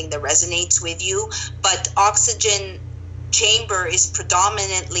do something that resonates with you. But oxygen chamber is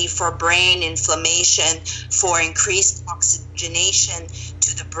predominantly for brain inflammation, for increased oxygenation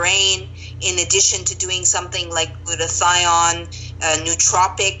to the brain, in addition to doing something like glutathione,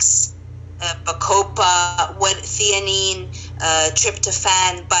 nootropics, bacopa, theanine,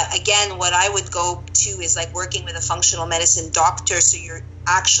 tryptophan. But again, what I would go to is like working with a functional medicine doctor. So you're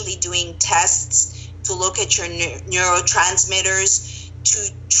actually doing tests to look at your neurotransmitters,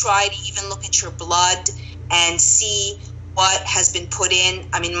 to try to even look at your blood and see what has been put in.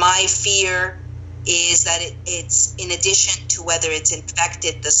 I mean, my fear is that it's in addition to whether it's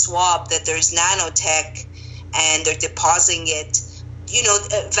infected, the swab, that there's nanotech and they're depositing it.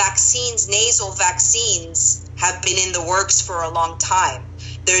 Vaccines, nasal vaccines have been in the works for a long time.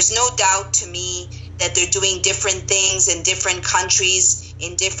 There's no doubt to me that they're doing different things in different countries,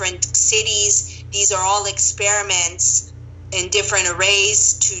 in different cities. These are all experiments in different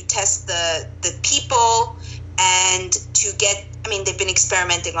arrays to test the people and to get, they've been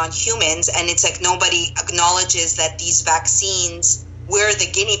experimenting on humans, and it's like nobody acknowledges that these vaccines, we're the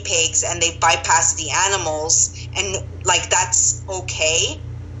guinea pigs and they bypass the animals, and that's okay.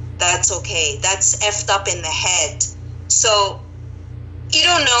 That's okay. That's effed up in the head. So you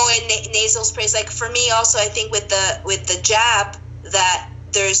don't know in nasal sprays. Like for me also, I think with the jab, that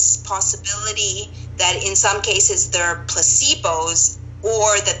there's possibility that in some cases they're placebos,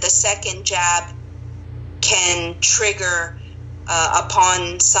 or that the second jab can trigger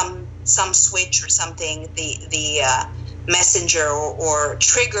upon some switch or something, the messenger, or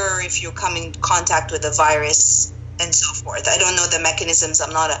trigger if you come in contact with a virus and so forth. I don't know the mechanisms.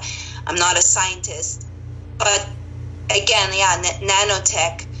 I'm not a scientist, but again,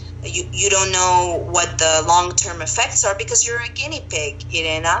 nanotech. You don't know what the long-term effects are because you're a guinea pig,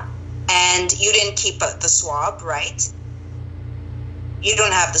 Irena, and you didn't keep the swab, right? You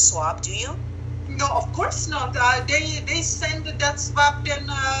don't have the swab, do you? No, of course not. They send that swab, then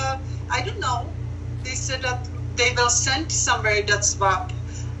I don't know. They said that they will send somewhere that swab.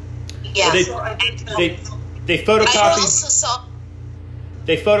 Yeah. Well, they photocopied.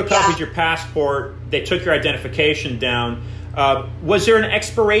 They photocopied your passport. They took your identification down. Was there an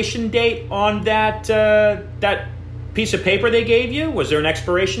expiration date on that that piece of paper they gave you? Was there an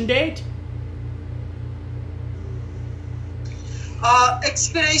expiration date?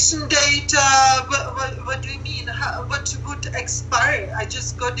 Expiration date, what do you mean? What would expire? I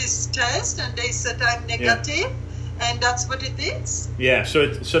just got this test and they said I'm negative, and that's what it is. Yeah, so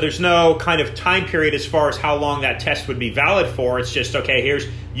there's no kind of time period as far as how long that test would be valid for. It's just, okay,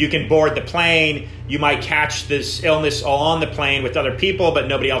 you can board the plane, you might catch this illness all on the plane with other people, but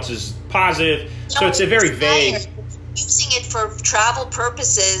nobody else is positive. So it's a very vague... Using it for travel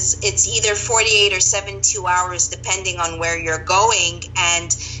purposes, it's either 48 or 72 hours depending on where you're going.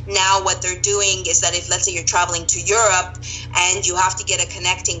 And now what they're doing is that if, let's say, you're traveling to Europe and you have to get a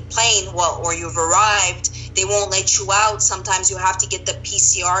connecting plane, or you've arrived, they won't let you out. Sometimes you have to get the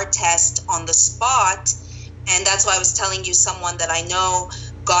PCR test on the spot. And that's why I was telling you, someone that I know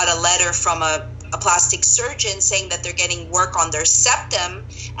got a letter from a plastic surgeon saying that they're getting work on their septum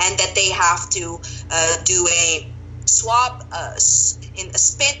and that they have to do a swab in a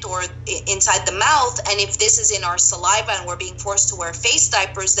spit or inside the mouth. And if this is in our saliva and we're being forced to wear face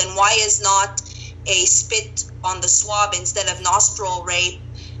diapers, then why is not a spit on the swab instead of nostril rape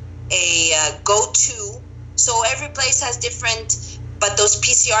a go-to? So every place has different, but those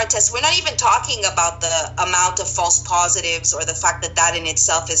PCR tests, we're not even talking about the amount of false positives or the fact that in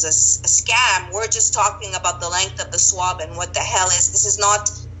itself is a scam. We're just talking about the length of the swab and what the hell is. This is not,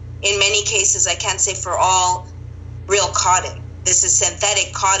 in many cases, I can't say for all, real cotton. This is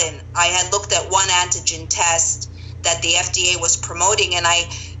synthetic cotton. I had looked at one antigen test that the FDA was promoting, and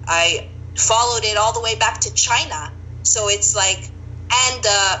I followed it all the way back to China. So it's like, and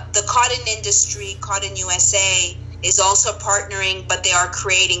the cotton industry, Cotton USA, is also partnering, but they are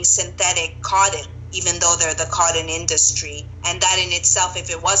creating synthetic cotton, even though they're the cotton industry. And that in itself, if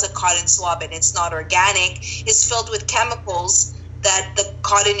it was a cotton swab and it's not organic, is filled with chemicals that the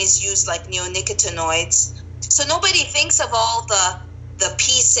cotton is used like neonicotinoids. So nobody thinks of all the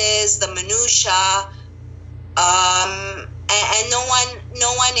pieces, the minutia, and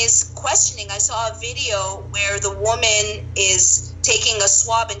no one is questioning. I saw a video where the woman is taking a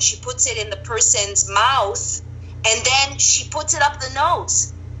swab and she puts it in the person's mouth, and then she puts it up the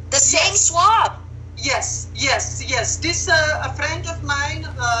nose. The same swab. Yes. This a friend of mine.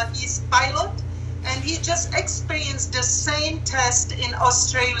 He's pilot, and he just experienced the same test in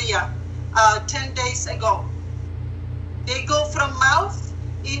Australia 10 days ago. They go from mouth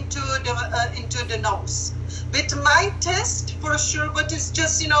into the nose. With my test, for sure, but it's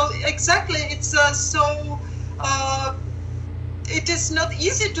just, exactly, it's it is not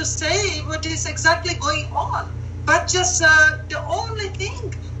easy to say what is exactly going on. But just the only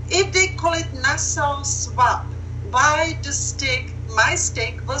thing, if they call it nasal swab, why my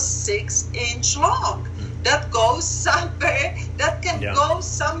stick was 6-inch long. That goes somewhere, that can go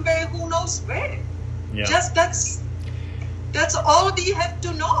somewhere, who knows where. Yeah. Just that's all we have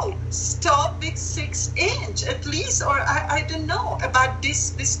to know. Stop with 6-inch at least, or I don't know about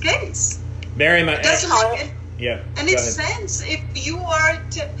this case. Mary, doesn't make any sense. If you are,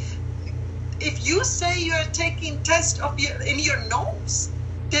 if you say you are taking test in your nose,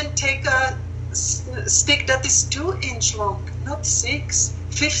 then take a stick that is 2-inch long, not 6,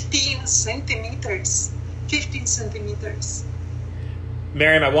 15 centimeters. 15 centimeters.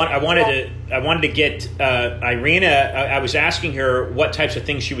 Miriam, I wanted to get Irina. I was asking her what types of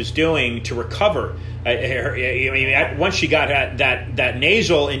things she was doing to recover. Once she got that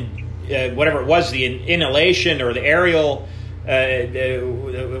nasal whatever it was, the inhalation or the aerial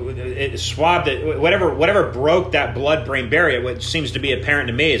swab, that whatever broke that blood-brain barrier, what seems to be apparent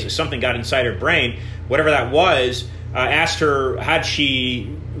to me is that something got inside her brain. Whatever that was, asked her had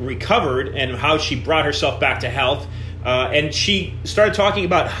she recovered and how she brought herself back to health. And she started talking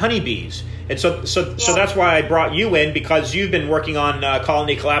about honeybees And so that's why I brought you in, because you've been working on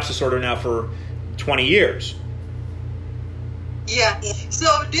colony collapse disorder now for 20 years. Yeah. So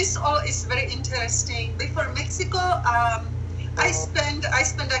this all is very interesting. Before Mexico, I spent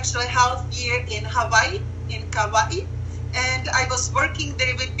actually half year in Hawaii, in Kauai, and I was working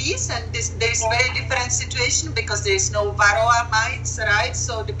there with bees. And there's very different situation because there is no varroa mites, right?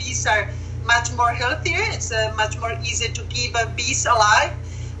 So the bees are much more healthier. It's much more easy to keep bees alive.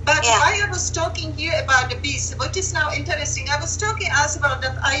 But why I was talking here about the bees, what is now interesting, I was talking as well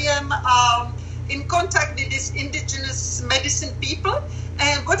that I am in contact with these indigenous medicine people,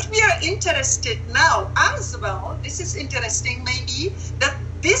 and what we are interested now as well, this is interesting maybe, that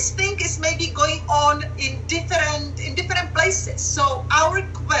this thing is maybe going on in different places. So our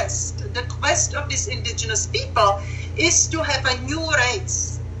the quest of these indigenous people is to have a new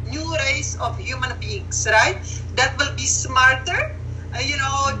race of human beings, right? That will be smarter,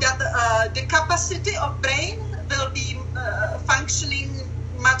 that the capacity of brain will be functioning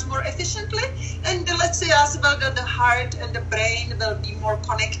much more efficiently, and let's say as well that the heart and the brain will be more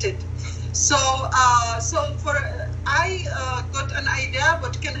connected. So I got an idea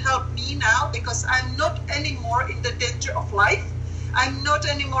what can help me now, because I'm not anymore in the danger of life. I'm not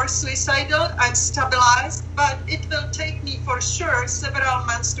anymore suicidal. I'm stabilized, but it will take me for sure several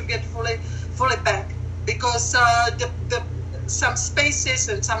months to get fully back, because some spaces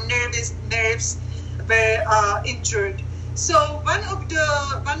and some nerves were injured. So one of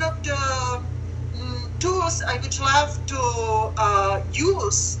the tools I would love to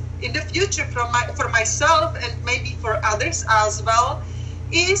use in the future for myself and maybe for others as well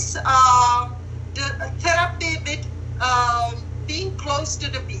is the therapy with being close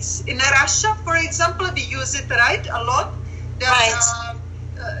to the bees. In Russia, for example, we use it a lot. There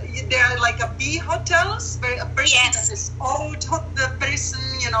are like a bee hotels where a person that is old, the person,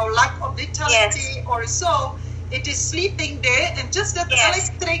 lack of vitality or so, it is sleeping there, and just that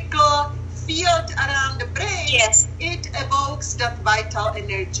electrical field around the brain, it evokes that vital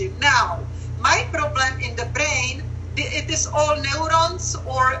energy. Now, my problem in the brain, it is all neurons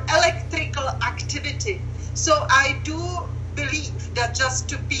or electrical activity. So I do believe that just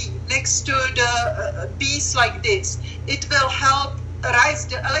to be next to the bees like this, it will help rise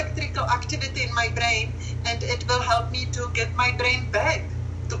the electrical activity in my brain, and it will help me to get my brain back,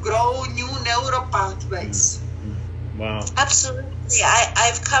 to grow new neural pathways. Wow. Absolutely.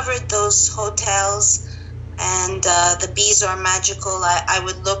 I've covered those hotels, and the bees are magical. I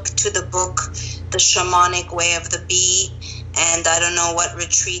would look to the book, The Shamanic Way of the Bee, and I don't know what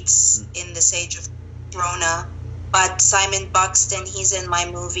retreats in this age of Corona, but Simon Buxton, he's in my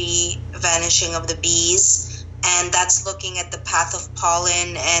movie, Vanishing of the Bees, and that's looking at the path of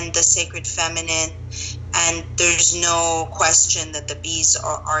pollen and the sacred feminine. And there's no question that the bees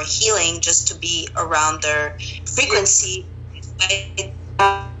are healing just to be around their frequency.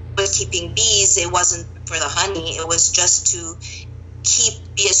 I was keeping bees. It wasn't for the honey. It was just to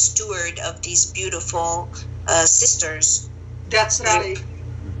be a steward of these beautiful sisters. That's right.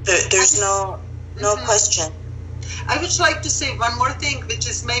 There's no question. I would like to say one more thing, which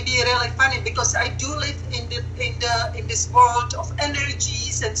is maybe really funny, because I do live in this world of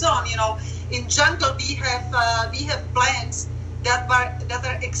energies and so on. In jungle we have plants that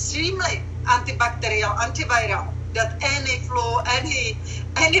are extremely antibacterial, antiviral, that any flu,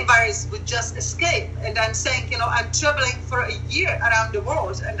 any virus would just escape. And I'm saying, I'm traveling for a year around the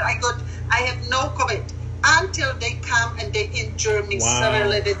world, and I have no COVID until they come and they injure me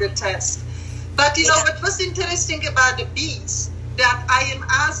severely with the test. But what was interesting about the bees, that I am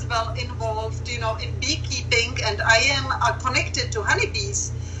as well involved, in beekeeping, and I am connected to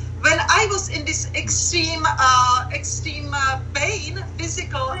honeybees. When I was in this extreme pain,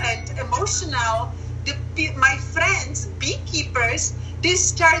 physical and emotional, my friends, beekeepers, they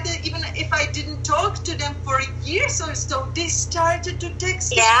started, even if I didn't talk to them for years or so, they started to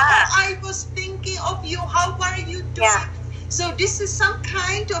text me. I was thinking of you. How are you doing? So this is some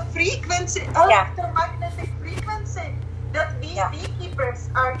kind of frequency, electromagnetic frequency, that we beekeepers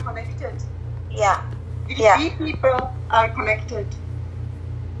are connected. Bee people are connected.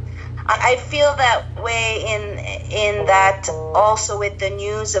 I feel that way in that also with the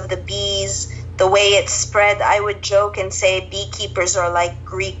news of the bees, the way it's spread. I would joke and say beekeepers are like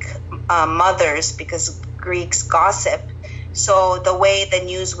Greek mothers, because Greeks gossip. So the way the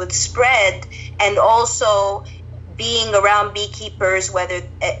news would spread, and also being around beekeepers, whether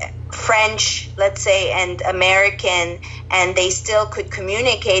French, let's say, and American, and they still could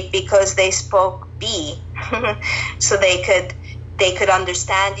communicate because they spoke bee. So they could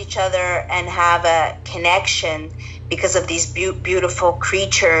understand each other and have a connection, because of these beautiful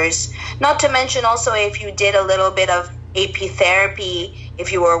creatures. Not to mention also if you did a little bit of apitherapy,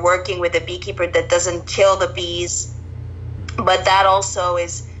 if you were working with a beekeeper that doesn't kill the bees, but that also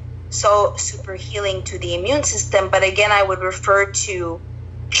is so super healing to the immune system. But again, I would refer to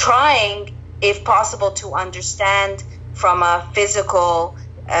trying, if possible, to understand from a physical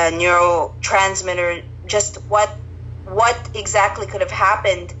neurotransmitter just what exactly could have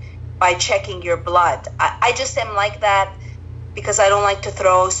happened by checking your blood. I just am like that because I don't like to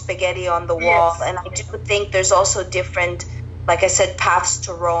throw spaghetti on the wall. Yes. And I do think there's also different, like I said, paths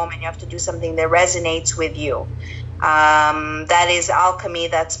to Rome, and you have to do something that resonates with you. That is alchemy,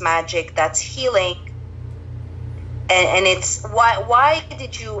 that's magic, that's healing. And it's, why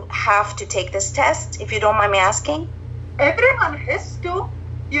did you have to take this test, if you don't mind me asking? Everyone has to.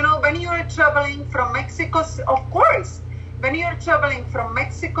 You know, when you're traveling from Mexico, of course, when you're traveling from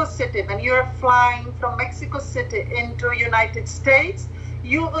Mexico City, when you're flying from Mexico City into United States,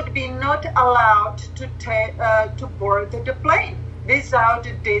 you would be not allowed to board the plane without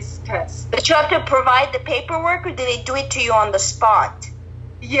this test. But you have to provide the paperwork, or do they do it to you on the spot?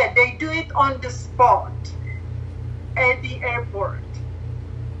 Yeah, they do it on the spot at the airport.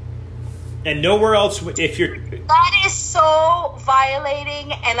 And nowhere else, if you're... That is so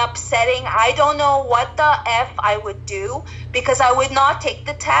violating and upsetting. I don't know what the F I would do, because I would not take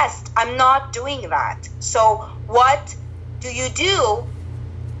the test. I'm not doing that. So what do you do?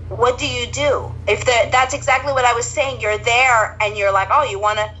 What do you do? If that's exactly what I was saying. You're there and you're like, oh, you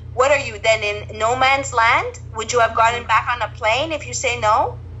want to... What are you then, in no man's land? Would you have gotten back on a plane if you say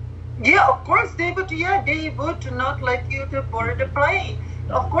no? Yeah, of course they would. Yeah, they would not let you to board the plane.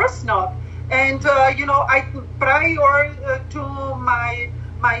 Of course not. And, I prior to my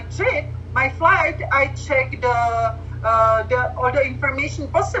trip, my flight, I checked all the information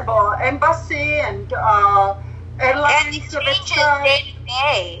possible, embassy and airlines. And it changes day to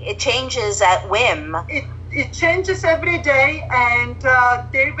day. It changes at whim. It changes every day, and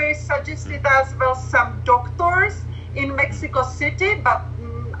they were suggested as well some doctors in Mexico City, but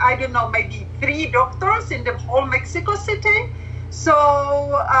I don't know, maybe 3 doctors in the whole Mexico City. So,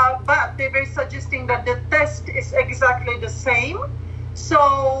 but they were suggesting that the test is exactly the same.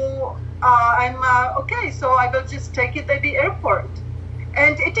 So I'm okay. So I will just take it at the airport.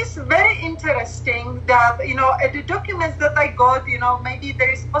 And it is very interesting that, at the documents that I got, maybe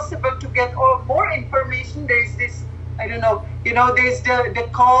there is possible to get more information. There is this, I don't know, there's the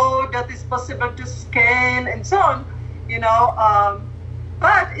code that is possible to scan and so on,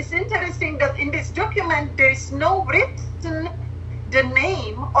 but it's interesting that in this document, there is no written the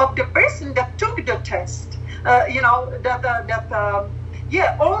name of the person that took the test.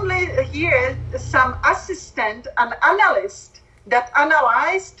 Only here some assistant, an analyst that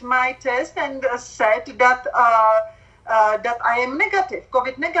analyzed my test and said that I am negative,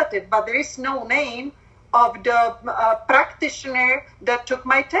 COVID negative, but there is no name of the practitioner that took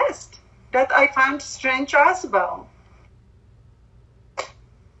my test. That I found strange as well.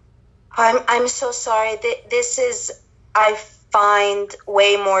 I'm so sorry. This is, I find,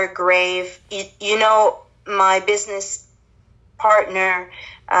 way more grave. My business partner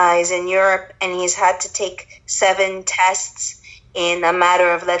is in Europe, and he's had to take 7 tests in a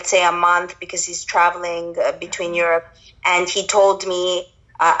matter of, let's say, a month, because he's traveling between Europe. And he told me,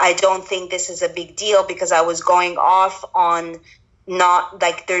 I don't think this is a big deal, because I was going off on not,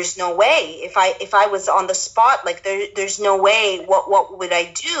 like, there's no way. If I was on the spot, like, there's no way. What would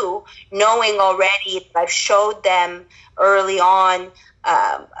I do, knowing already that I've showed them early on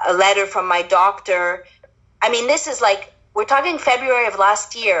a letter from my doctor? I mean, this is like, we're talking February of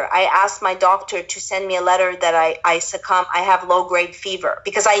last year. I asked my doctor to send me a letter that I have low-grade fever,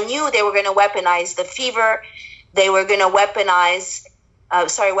 because I knew they were going to weaponize the fever. They were going to weaponize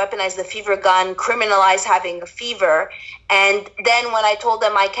the fever gun, criminalize having a fever. And then when I told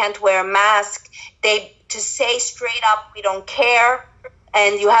them I can't wear a mask, to say straight up, we don't care.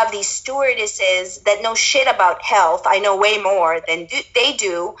 And you have these stewardesses that know shit about health. I know way more than they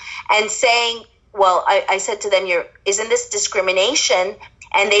do. And saying, well, I said to them, isn't this discrimination?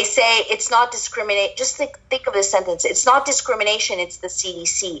 And they say, it's not discrimination. Just think of this sentence. It's not discrimination. It's the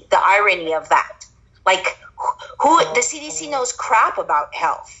CDC. The irony of that. Like, the CDC knows crap about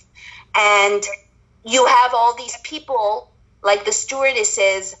health. And you have all these people, like the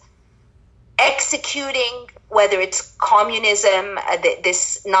stewardesses, executing, whether it's communism,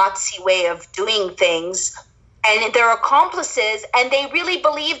 this Nazi way of doing things, and they're accomplices, and they really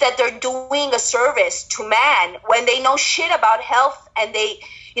believe that they're doing a service to man when they know shit about health. And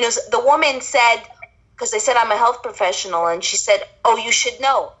the woman said, because I said I'm a health professional, and she said, "Oh, you should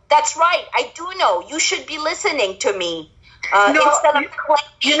know." That's right, I do know. You should be listening to me instead of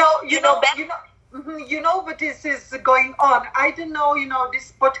you know what is going on. I don't know,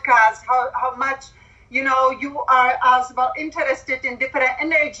 this podcast, how much, you are as well interested in different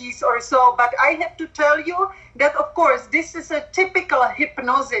energies or so. But I have to tell you that, of course, this is a typical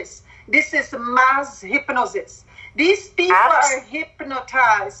hypnosis. This is mass hypnosis. These people are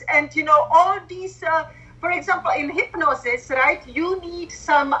hypnotized. And, all these, for example, in hypnosis, right, you need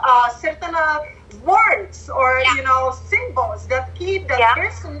some certain words or, symbols that keep that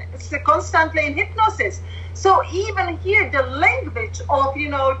person constantly in hypnosis. So even here, the language of,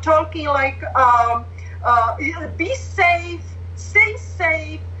 talking like, be safe, stay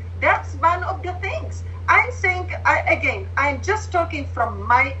safe, that's one of the things. I'm saying, I'm just talking from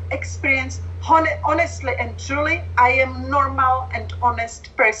my experience. Honestly and truly, I am normal and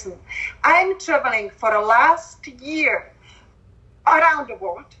honest person. I'm traveling for the last year around the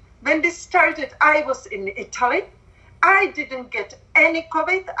world. When this started, I was in Italy. I didn't get any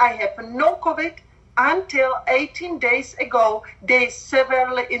COVID. I have no COVID until 18 days ago. They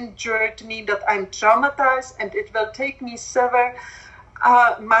severely injured me that I'm traumatized, and it will take me several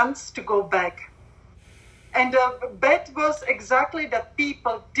months to go back. And that was exactly that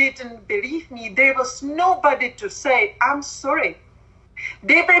people didn't believe me. There was nobody to say, I'm sorry.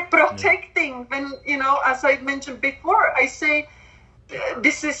 They were protecting when, as I mentioned before, I say,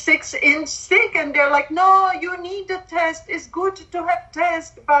 this is 6-inch stick. And they're like, no, you need a test. It's good to have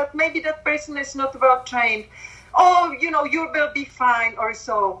test, but maybe that person is not well trained. Oh, you will be fine or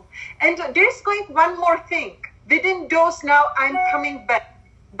so. And there's going one more thing. Within those now, I'm coming back.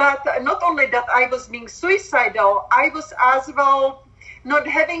 But not only that I was being suicidal, I was as well not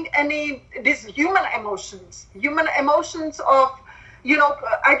having these human emotions of,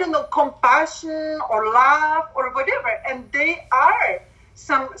 I don't know, compassion or love or whatever. And they are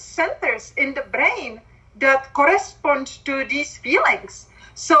some centers in the brain that correspond to these feelings.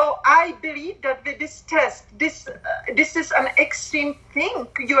 So I believe that with this test, this is an extreme thing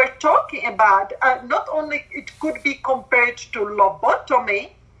you are talking about. Not only it could be compared to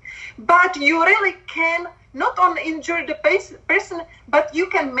lobotomy, but you really can not only injure the person, but you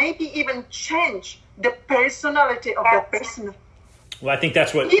can maybe even change the personality of that person. Well, I think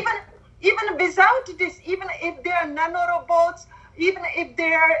that's what... Even without this, even if there are nanorobots, even if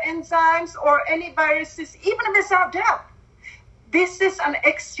there are enzymes or any viruses, even without that, this is an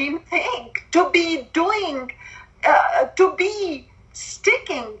extreme thing to be doing, to be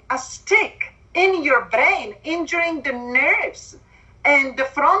sticking a stick in your brain, injuring the nerves and the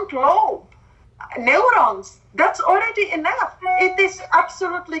front lobe, neurons. That's already enough. It is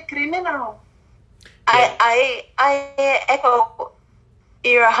absolutely criminal. I echo,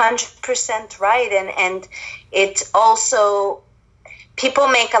 you're 100% right. And it's also, people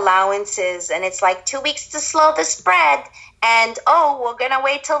make allowances, and it's like 2 weeks to slow the spread. And, we're going to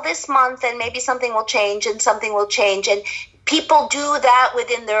wait till this month, and maybe something will change, and something will change. And people do that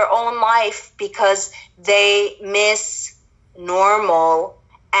within their own life because they miss normal,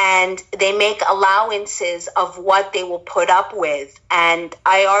 and they make allowances of what they will put up with. And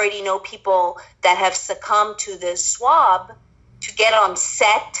I already know people that have succumbed to the swab to get on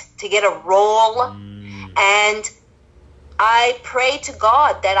set, to get a role. And I pray to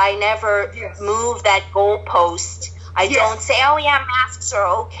God that I never move that goalpost. I don't say, masks are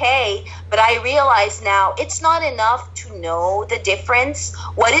okay. But I realize now it's not enough to know the difference.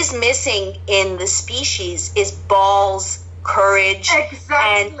 What is missing in the species is balls, courage.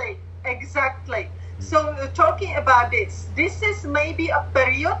 Exactly. So talking about this is maybe a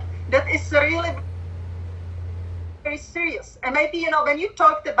period that is really very serious. And maybe, when you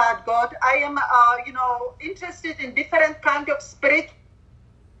talked about God, I am, interested in different kind of spirituality.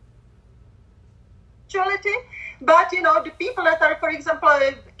 But, the people that are, for example,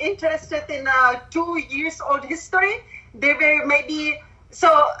 interested in 2 years old history, they were maybe... So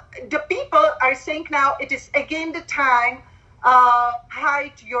the people are saying now it is again the time,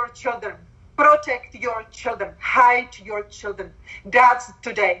 hide your children, protect your children, hide your children. That's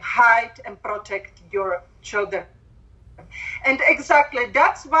today, hide and protect your children. And exactly,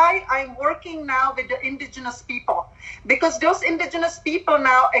 that's why I'm working now with the indigenous people. Because those indigenous people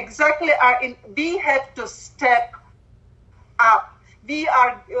now exactly we have to step up. We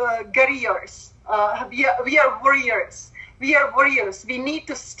are guerrillas. We are warriors. We are warriors. We need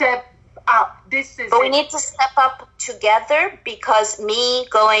to step up. But we need to step up together, because me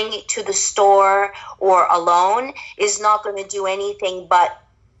going to the store or alone is not going to do anything but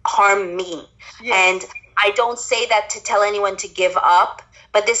harm me. And I don't say that to tell anyone to give up,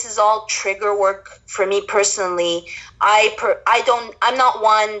 but this is all trigger work for me personally. I'm not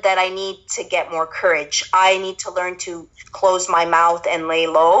one that I need to get more courage. I need to learn to close my mouth and lay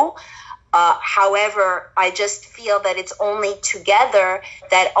low. However, I just feel that it's only together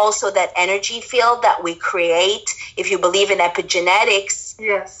that also that energy field that we create, if you believe in epigenetics,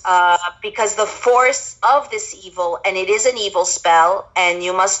 yes, because the force of this evil, and it is an evil spell, and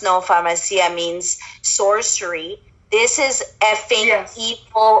you must know pharmacia means sorcery. This is effing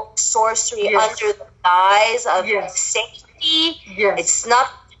evil sorcery under the guise of safety. Yes. It's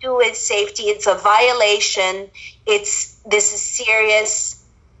nothing to do with safety. It's a violation. This is serious.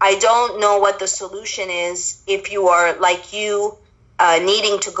 I don't know what the solution is if you are like you,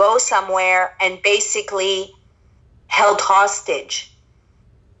 needing to go somewhere and basically held hostage.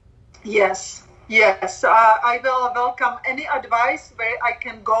 Yes. I will welcome any advice where I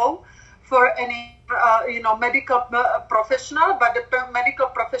can go for any, medical professional, but the medical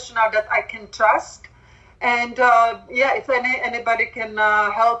professional that I can trust. And if anybody can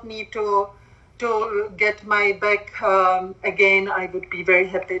help me to get my back again, I would be very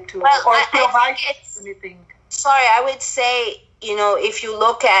happy to provide anything. Sorry, I would say, if you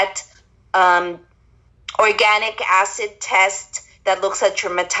look at organic acid test that looks at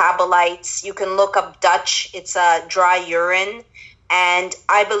your metabolites, you can look up Dutch. It's a dry urine. And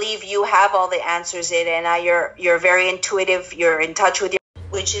I believe you have all the answers in it. And you're very intuitive. You're in touch with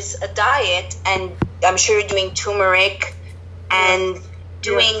which is a diet. And I'm sure you're doing turmeric and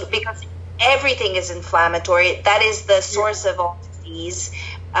because everything is inflammatory. That is the source of all disease.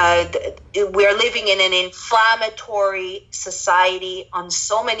 We're living in an inflammatory society on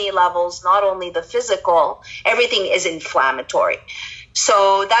so many levels, not only the physical, everything is inflammatory.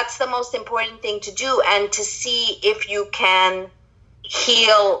 So that's the most important thing to do, and to see if you can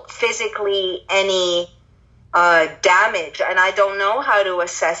heal physically any damage. And I don't know how to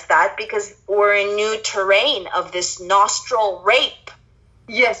assess that because we're in new terrain of this nostril rape.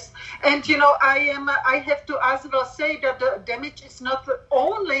 Yes, and I have to as well say that the damage is not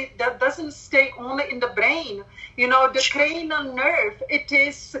only, that doesn't stay only in the brain. The cranial nerve, it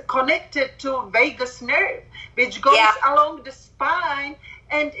is connected to vagus nerve, which goes along the spine,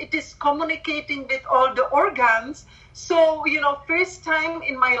 and it is communicating with all the organs. So, first time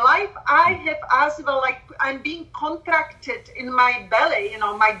in my life, I have as well, I'm being contracted in my belly,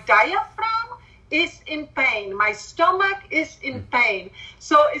 my diaphragm is in pain. My stomach is in pain.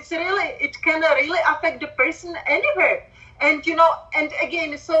 So it can really affect the person anywhere. And, and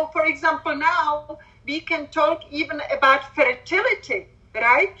again, so for example, now we can talk even about fertility,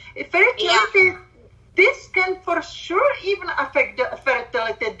 right? Fertility, this can for sure even affect the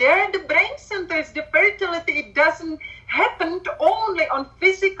fertility. There are the brain centers, the fertility, it doesn't happen only on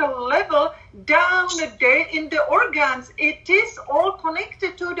physical level down there in the organs. It is all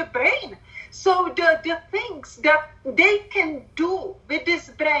connected to the brain. So the things that they can do with this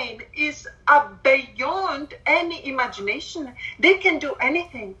brain is beyond any imagination. They can do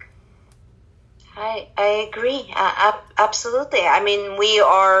anything. I agree. Absolutely. I mean, we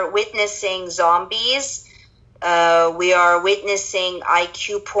are witnessing zombies. We are witnessing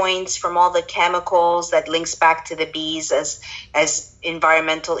IQ points from all the chemicals that links back to the bees as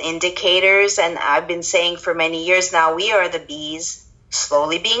environmental indicators. And I've been saying for many years now, we are the bees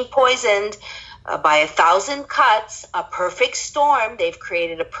slowly being poisoned by 1,000 cuts, a perfect storm. They've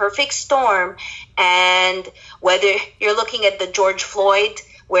created a perfect storm. And whether you're looking at the George Floyd,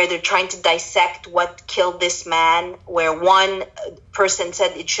 where they're trying to dissect what killed this man, where one person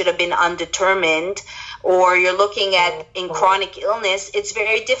said it should have been undetermined, or you're looking at in chronic illness, it's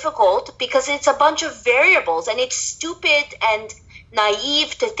very difficult because it's a bunch of variables, and it's stupid and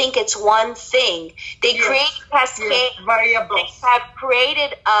naive to think it's one thing. They create cascade variables. They have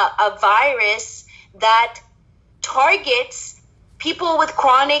created a virus that targets people with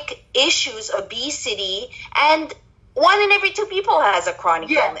chronic issues, obesity, and 1 in every 2 people has a chronic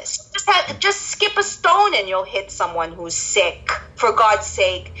illness. Just skip a stone and you'll hit someone who's sick, for God's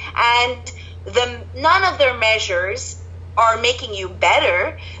sake. And none of their measures are making you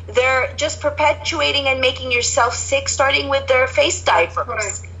better. They're just perpetuating and making yourself sick, starting with their face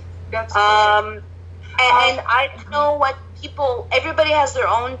diapers. That's correct. And I don't know what everybody has their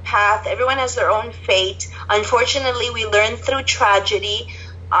own path. Everyone has their own fate. Unfortunately, we learn through tragedy.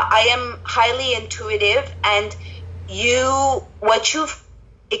 I am highly intuitive, and what you've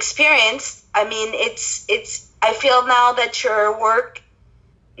experienced, I mean, I feel now that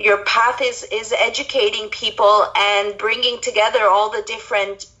your path is educating people and bringing together all the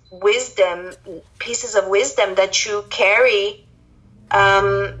different pieces of wisdom that you carry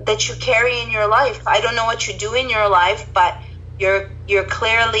that you carry in your life. I don't know what you do in your life, but you're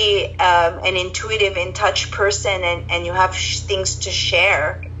clearly an intuitive, in touch person, and you have things to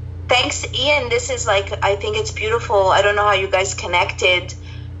share. Thanks, Ian. This is like, I think it's beautiful. I don't know how you guys connected,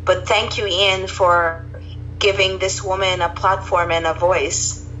 but thank you, Ian, for giving this woman a platform and a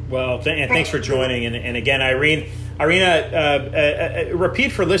voice. Well, thanks for joining. And again, Irina,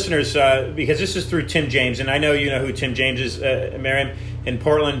 repeat for listeners, because this is through Tim James, and I know you know who Tim James is, Miriam, in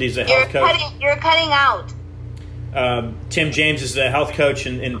Portland. He's a health coach. You're cutting out. Tim James is the health coach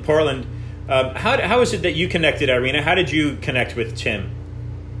in Portland. How is it that you connected, Irina? How did you connect with Tim?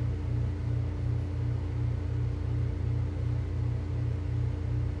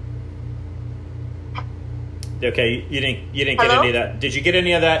 Okay, you didn't get any of that. Did you get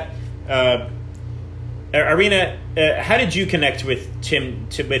any of that, Irina? How did you connect with Tim?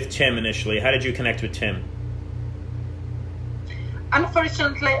 Initially, how did you connect with Tim?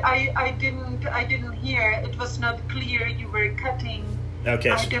 Unfortunately, I didn't hear. It was not clear. You were cutting. Okay.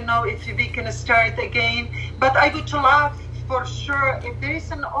 I don't know if we can start again, but I would love for sure if there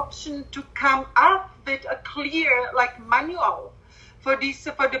is an option to come up with a clear manual for the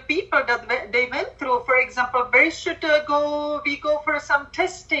people that they went through. For example, where should we go for some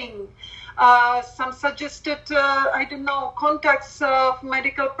testing? Some suggested, contacts of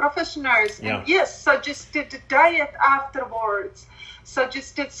medical professionals. Yeah. And yes, suggested diet afterwards,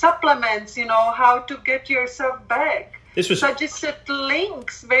 suggested supplements, how to get yourself back. Suggested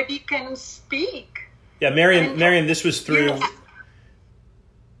links where we can speak. Yeah, Miriam, this was through... Yeah.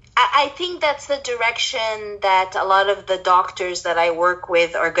 I think that's the direction that a lot of the doctors that I work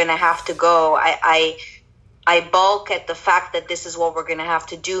with are going to have to go. I balk at the fact that this is what we're going to have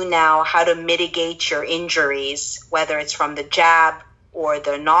to do now, how to mitigate your injuries, whether it's from the jab or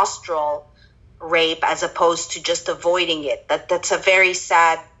the nostril rape, as opposed to just avoiding it. That's a very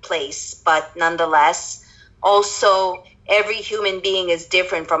sad place, but nonetheless, also every human being is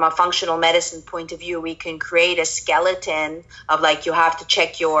different. From a functional medicine point of view, we can create a skeleton of you have to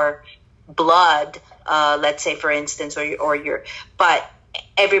check your blood, let's say, for instance, but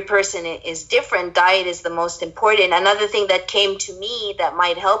every person is different. Diet is the most important. Another thing that came to me that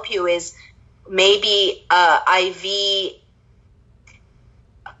might help you is maybe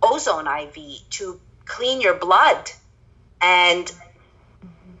ozone IV to clean your blood. And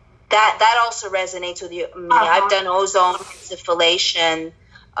that also resonates with you. I've done ozone insufflation,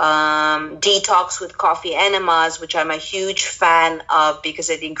 detox with coffee enemas, which I'm a huge fan of because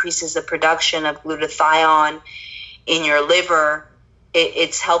it increases the production of glutathione in your liver.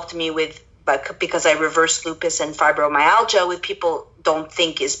 It's helped me because I reverse lupus and fibromyalgia, with people don't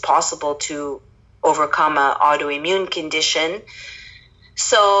think is possible to overcome an autoimmune condition.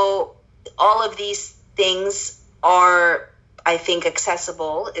 So all of these things are, I think,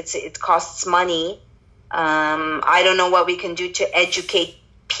 accessible. It costs money. I don't know what we can do to educate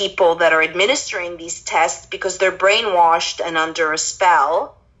people that are administering these tests, because they're brainwashed and under a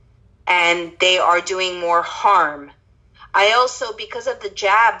spell, and they are doing more harm. I also, because of the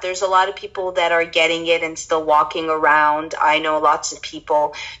jab, there's a lot of people that are getting it and still walking around. I know lots of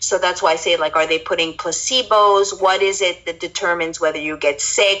people. So that's why I say, are they putting placebos? What is it that determines whether you get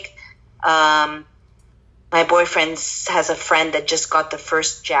sick? My boyfriend has a friend that just got the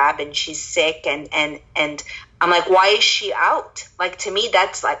first jab and she's sick, and I'm like, why is she out? To me,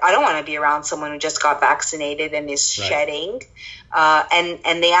 that's I don't want to be around someone who just got vaccinated and is shedding.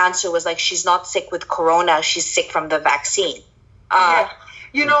 And the answer was she's not sick with corona, she's sick from the vaccine.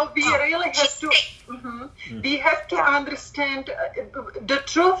 We really have to. We have to understand. The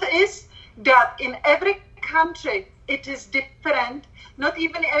truth is that in every country it is different. Not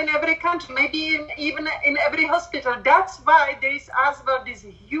even in every country, maybe even in every hospital. That's why there is as well this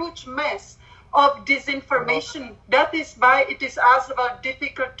huge mess of disinformation. That is why it is as well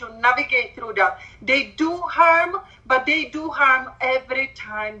difficult to navigate through that. They do harm, but they do harm every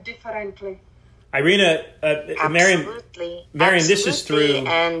time differently. Irina, Miriam, this is through...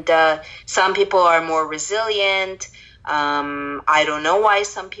 And some people are more resilient. I don't know why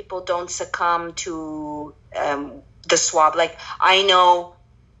some people don't succumb to... the swab. I know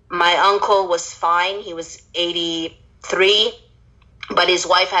my uncle was fine. He was 83, but his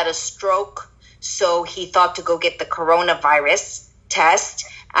wife had a stroke, so he thought to go get the coronavirus test.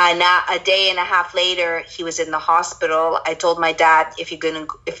 And a day and a half later, he was in the hospital. I told my dad, if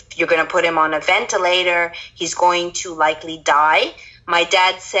you're gonna put him on a ventilator, he's going to likely die. My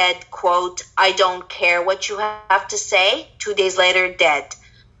dad said, quote, "I don't care what you have to say." 2 days later, dead.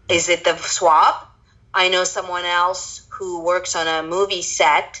 Is it the swab? I know someone else who works on a movie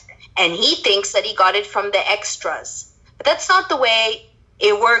set, and he thinks that he got it from the extras. But that's not the way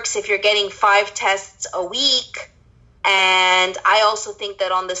it works if you're getting 5 tests a week. And I also think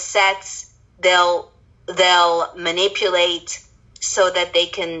that on the sets, they'll manipulate so that they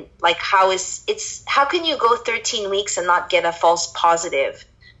can, like, how can you go 13 weeks and not get a false positive?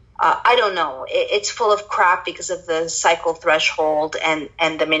 I don't know. It's full of crap because of the cycle threshold and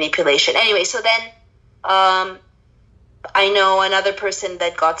the manipulation. Anyway, so then I know another person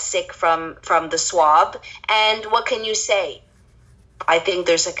that got sick from the swab. And what can you say? I think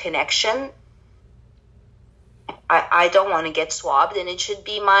there's a connection. I don't want to get swabbed, and it should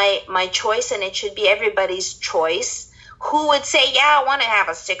be my choice, and it should be everybody's choice. Who would say, yeah, I want to have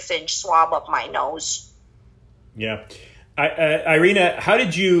a 6-inch swab up my nose? Yeah. Irina, how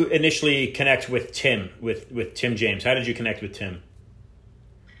did you initially connect with Tim, with Tim James? How did you connect with Tim?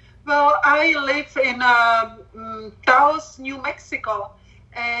 Well, I live in Taos, New Mexico,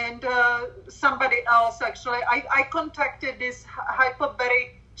 and somebody else actually. I contacted this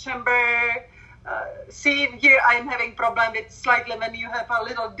hyperbaric chamber. See, here I am having problem with slightly when you have a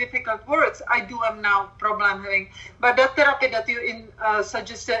little difficult words. I do have now problem having, but the therapy that you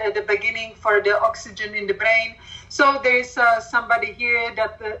suggested at the beginning for the oxygen in the brain. So there is somebody here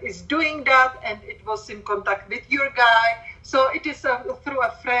that is doing that, and it was in contact with your guy. So it is through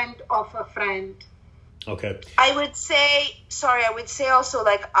a friend of a friend. Okay. I would say also,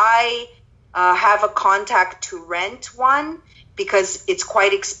 like, I have a contact to rent one because it's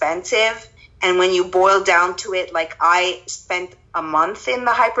quite expensive. And when you boil down to it, like, I spent a month in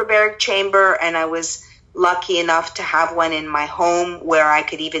the hyperbaric chamber, and I was lucky enough to have one in my home where I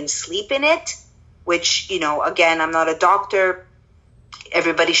could even sleep in it, which, again, I'm not a doctor.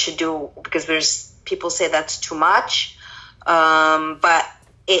 Everybody should do, because people say that's too much. But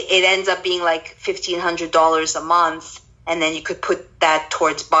it ends up being like $1,500 a month. And then you could put that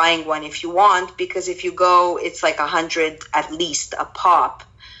towards buying one if you want, because if you go, it's like $100 at least a pop.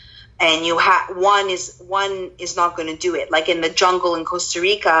 And one is not going to do it. Like in the jungle in Costa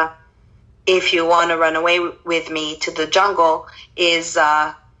Rica, if you want to run away with me to the jungle, just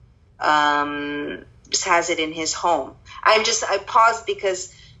has it in his home. I paused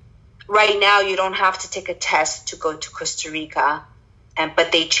because right now you don't have to take a test to go to Costa Rica,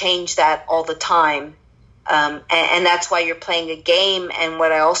 but they change that all the time, and that's why you're playing a game. And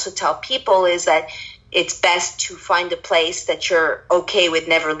what I also tell people is that it's best to find a place that you're okay with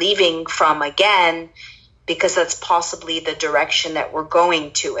never leaving from again, because that's possibly the direction that we're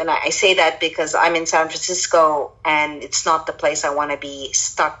going to. And I say that because I'm in San Francisco, and it's not the place I want to be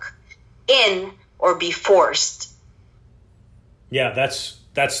stuck in or be forced. Yeah, that's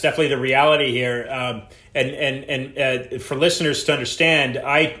definitely the reality here. And for listeners to understand,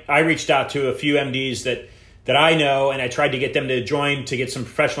 I reached out to a few MDs that I know, and I tried to get them to join to get some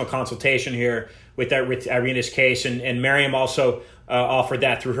professional consultation here with Irina's case, and Miriam also offered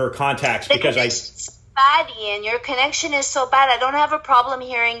that through her contacts, because bad, Ian. Your connection is so bad. I don't have a problem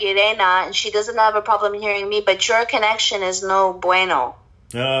hearing Irina, and she doesn't have a problem hearing me, but your connection is no bueno.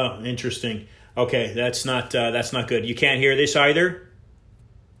 Oh, interesting. Okay, that's not good. You can't hear this either?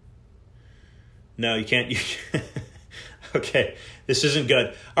 No, you can't. Okay, this isn't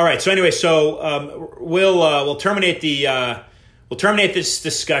good. All right. So anyway, we'll terminate this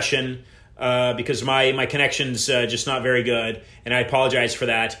discussion because my connection's just not very good, and I apologize for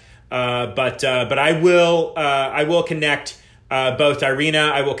that. But I will connect both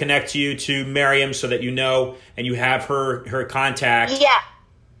Irina. I will connect you to Miriam so that you know and you have her contact. Yeah.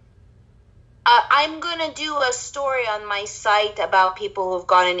 I'm going to do a story on my site about people who've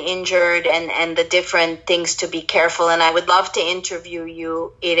gotten injured and the different things to be careful. And I would love to interview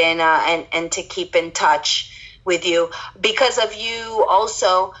you, Irina, and to keep in touch with you. Because of you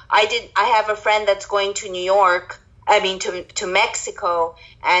also, I have a friend that's going to to Mexico,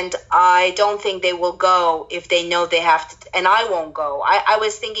 and I don't think they will go if they know they have to, and I won't go. I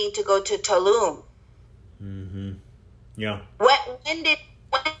was thinking to go to Tulum. Mm-hmm. Yeah. When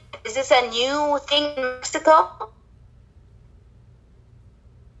is this a new thing in Mexico?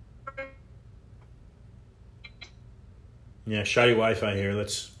 Yeah, shoddy Wi-Fi here.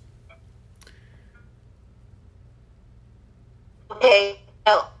 Let's. Okay.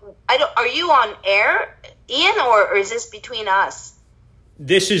 Are you on air, Ian, or is this between us?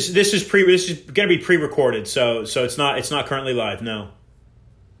 This is going to be pre-recorded, so it's not currently live. No.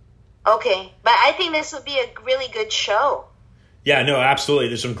 Okay, but I think this would be a really good show. Yeah, no, absolutely.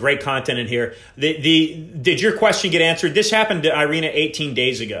 There's some great content in here. Did your question get answered? This happened to Irina 18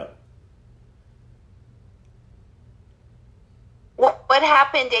 days ago. What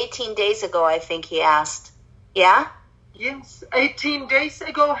happened 18 days ago, I think he asked. Yeah? Yes, 18 days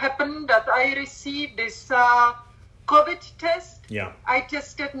ago happened that I received this COVID test. Yeah. I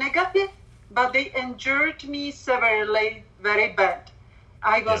tested negative, but they injured me severely, very bad.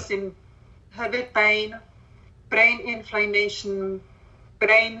 I was in heavy pain, brain inflammation,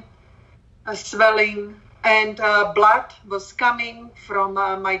 brain swelling, and blood was coming from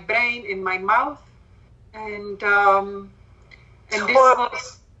my brain in my mouth, and this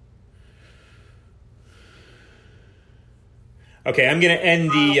was. Okay, I'm gonna end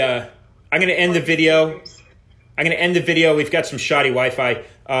the video. I'm gonna end the video. We've got some shoddy Wi-Fi.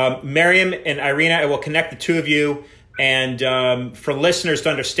 Miriam and Irina, I will connect the two of you. And for listeners to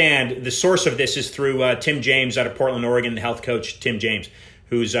understand, the source of this is through Tim James out of Portland, Oregon, the health coach Tim James,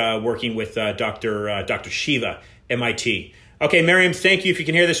 who's working with Dr. Shiva, MIT. Okay, Miriam, thank you. If you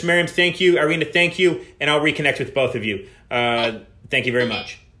can hear this, Miriam, thank you. Irina, thank you. And I'll reconnect with both of you. Thank you very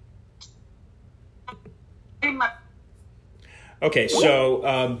much. Okay, so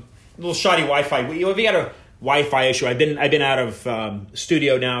a little shoddy Wi-Fi. We got a Wi-Fi issue. I've been out of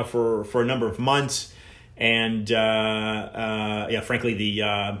studio now for a number of months, and frankly,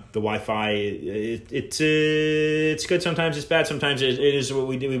 the Wi-Fi it's good sometimes. It's bad sometimes. It is what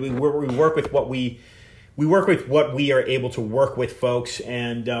we do. We work with what we are able to work with, folks.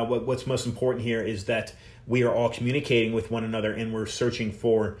 And what's most important here is that we are all communicating with one another, and we're searching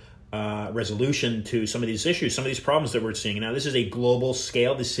for resolution to some of these issues, some of these problems that we're seeing. Now, this is a global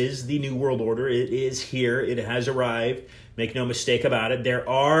scale. This is the New World Order. It is here. It has arrived. Make no mistake about it. There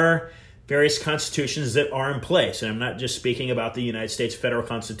are various constitutions that are in place. And I'm not just speaking about the United States federal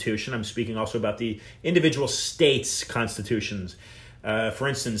constitution. I'm speaking also about the individual states' constitutions. For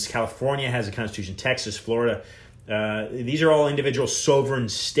instance, California has a constitution, Texas, Florida. These are all individual sovereign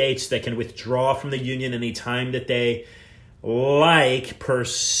states that can withdraw from the Union anytime that they like, per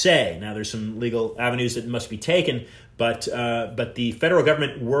se. Now, there's some legal avenues that must be taken, but the federal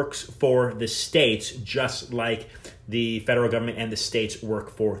government works for the states just like the federal government and the states work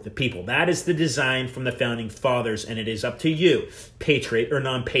for the people. That is the design from the founding fathers, and it is up to you, patriot or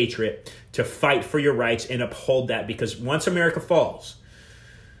non-patriot, to fight for your rights and uphold that, because once America falls,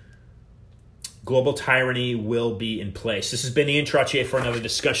 global tyranny will be in place. This has been Ian Trottier for another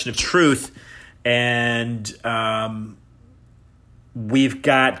discussion of truth, and we've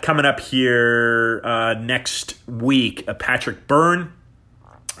got coming up here next week Patrick Byrne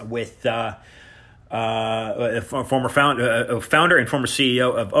with a former founder and former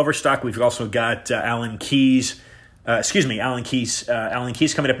CEO of Overstock. We've also got Alan Keyes coming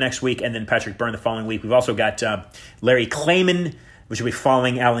up next week, and then Patrick Byrne the following week. We've also got Larry Klayman, which will be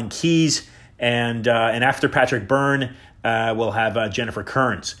following Alan Keyes, and after Patrick Byrne, we'll have Jennifer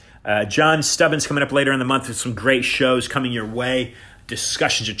Kearns. John Stubbins coming up later in the month with some great shows coming your way.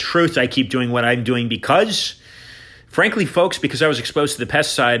 Discussions of truth. I keep doing what I'm doing because, frankly, folks, because I was exposed to the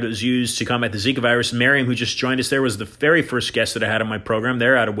pesticide that was used to combat the Zika virus. Miriam, who just joined us there, was the very first guest that I had on my program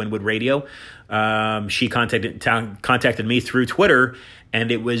there out of Wynwood Radio. She contacted me through Twitter,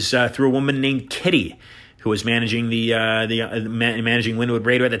 and it was through a woman named Kitty, who was managing managing Wynwood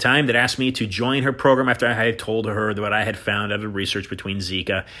Radio at the time, that asked me to join her program after I had told her what I had found out of research between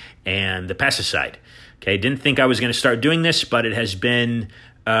Zika and the pesticide. Okay, didn't think I was going to start doing this, but it has been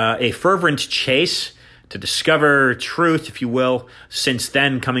a fervent chase to discover truth, if you will. Since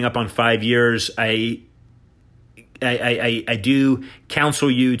then, coming up on 5 years, I do counsel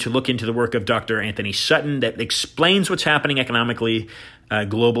you to look into the work of Dr. Anthony Sutton that explains what's happening economically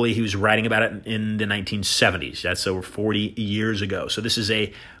globally. He was writing about it in the 1970s. That's over 40 years ago. So this is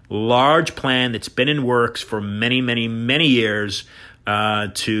a large plan that's been in works for many, many, many years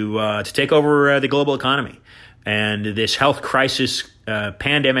to take over the global economy. And this health crisis,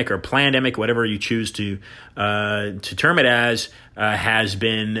 pandemic or plandemic, whatever you choose to term it as, has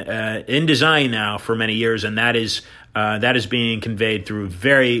been in design now for many years, and that is being conveyed through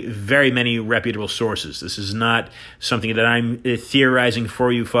very, very many reputable sources. This is not something that I'm theorizing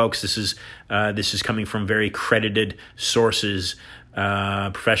for you, folks. This is coming from very credited sources,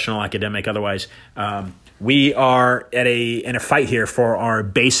 professional, academic, otherwise. We are in a fight here for our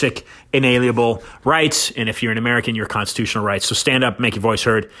basic, inalienable rights, and if you're an American, your constitutional rights. So stand up, make your voice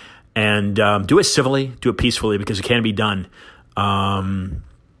heard, and do it civilly, do it peacefully, because it can be done. Folks,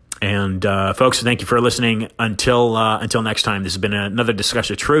 thank you for listening. Until next time, this has been another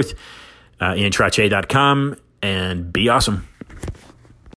discussion of truth. IanTrottier.com, and be awesome.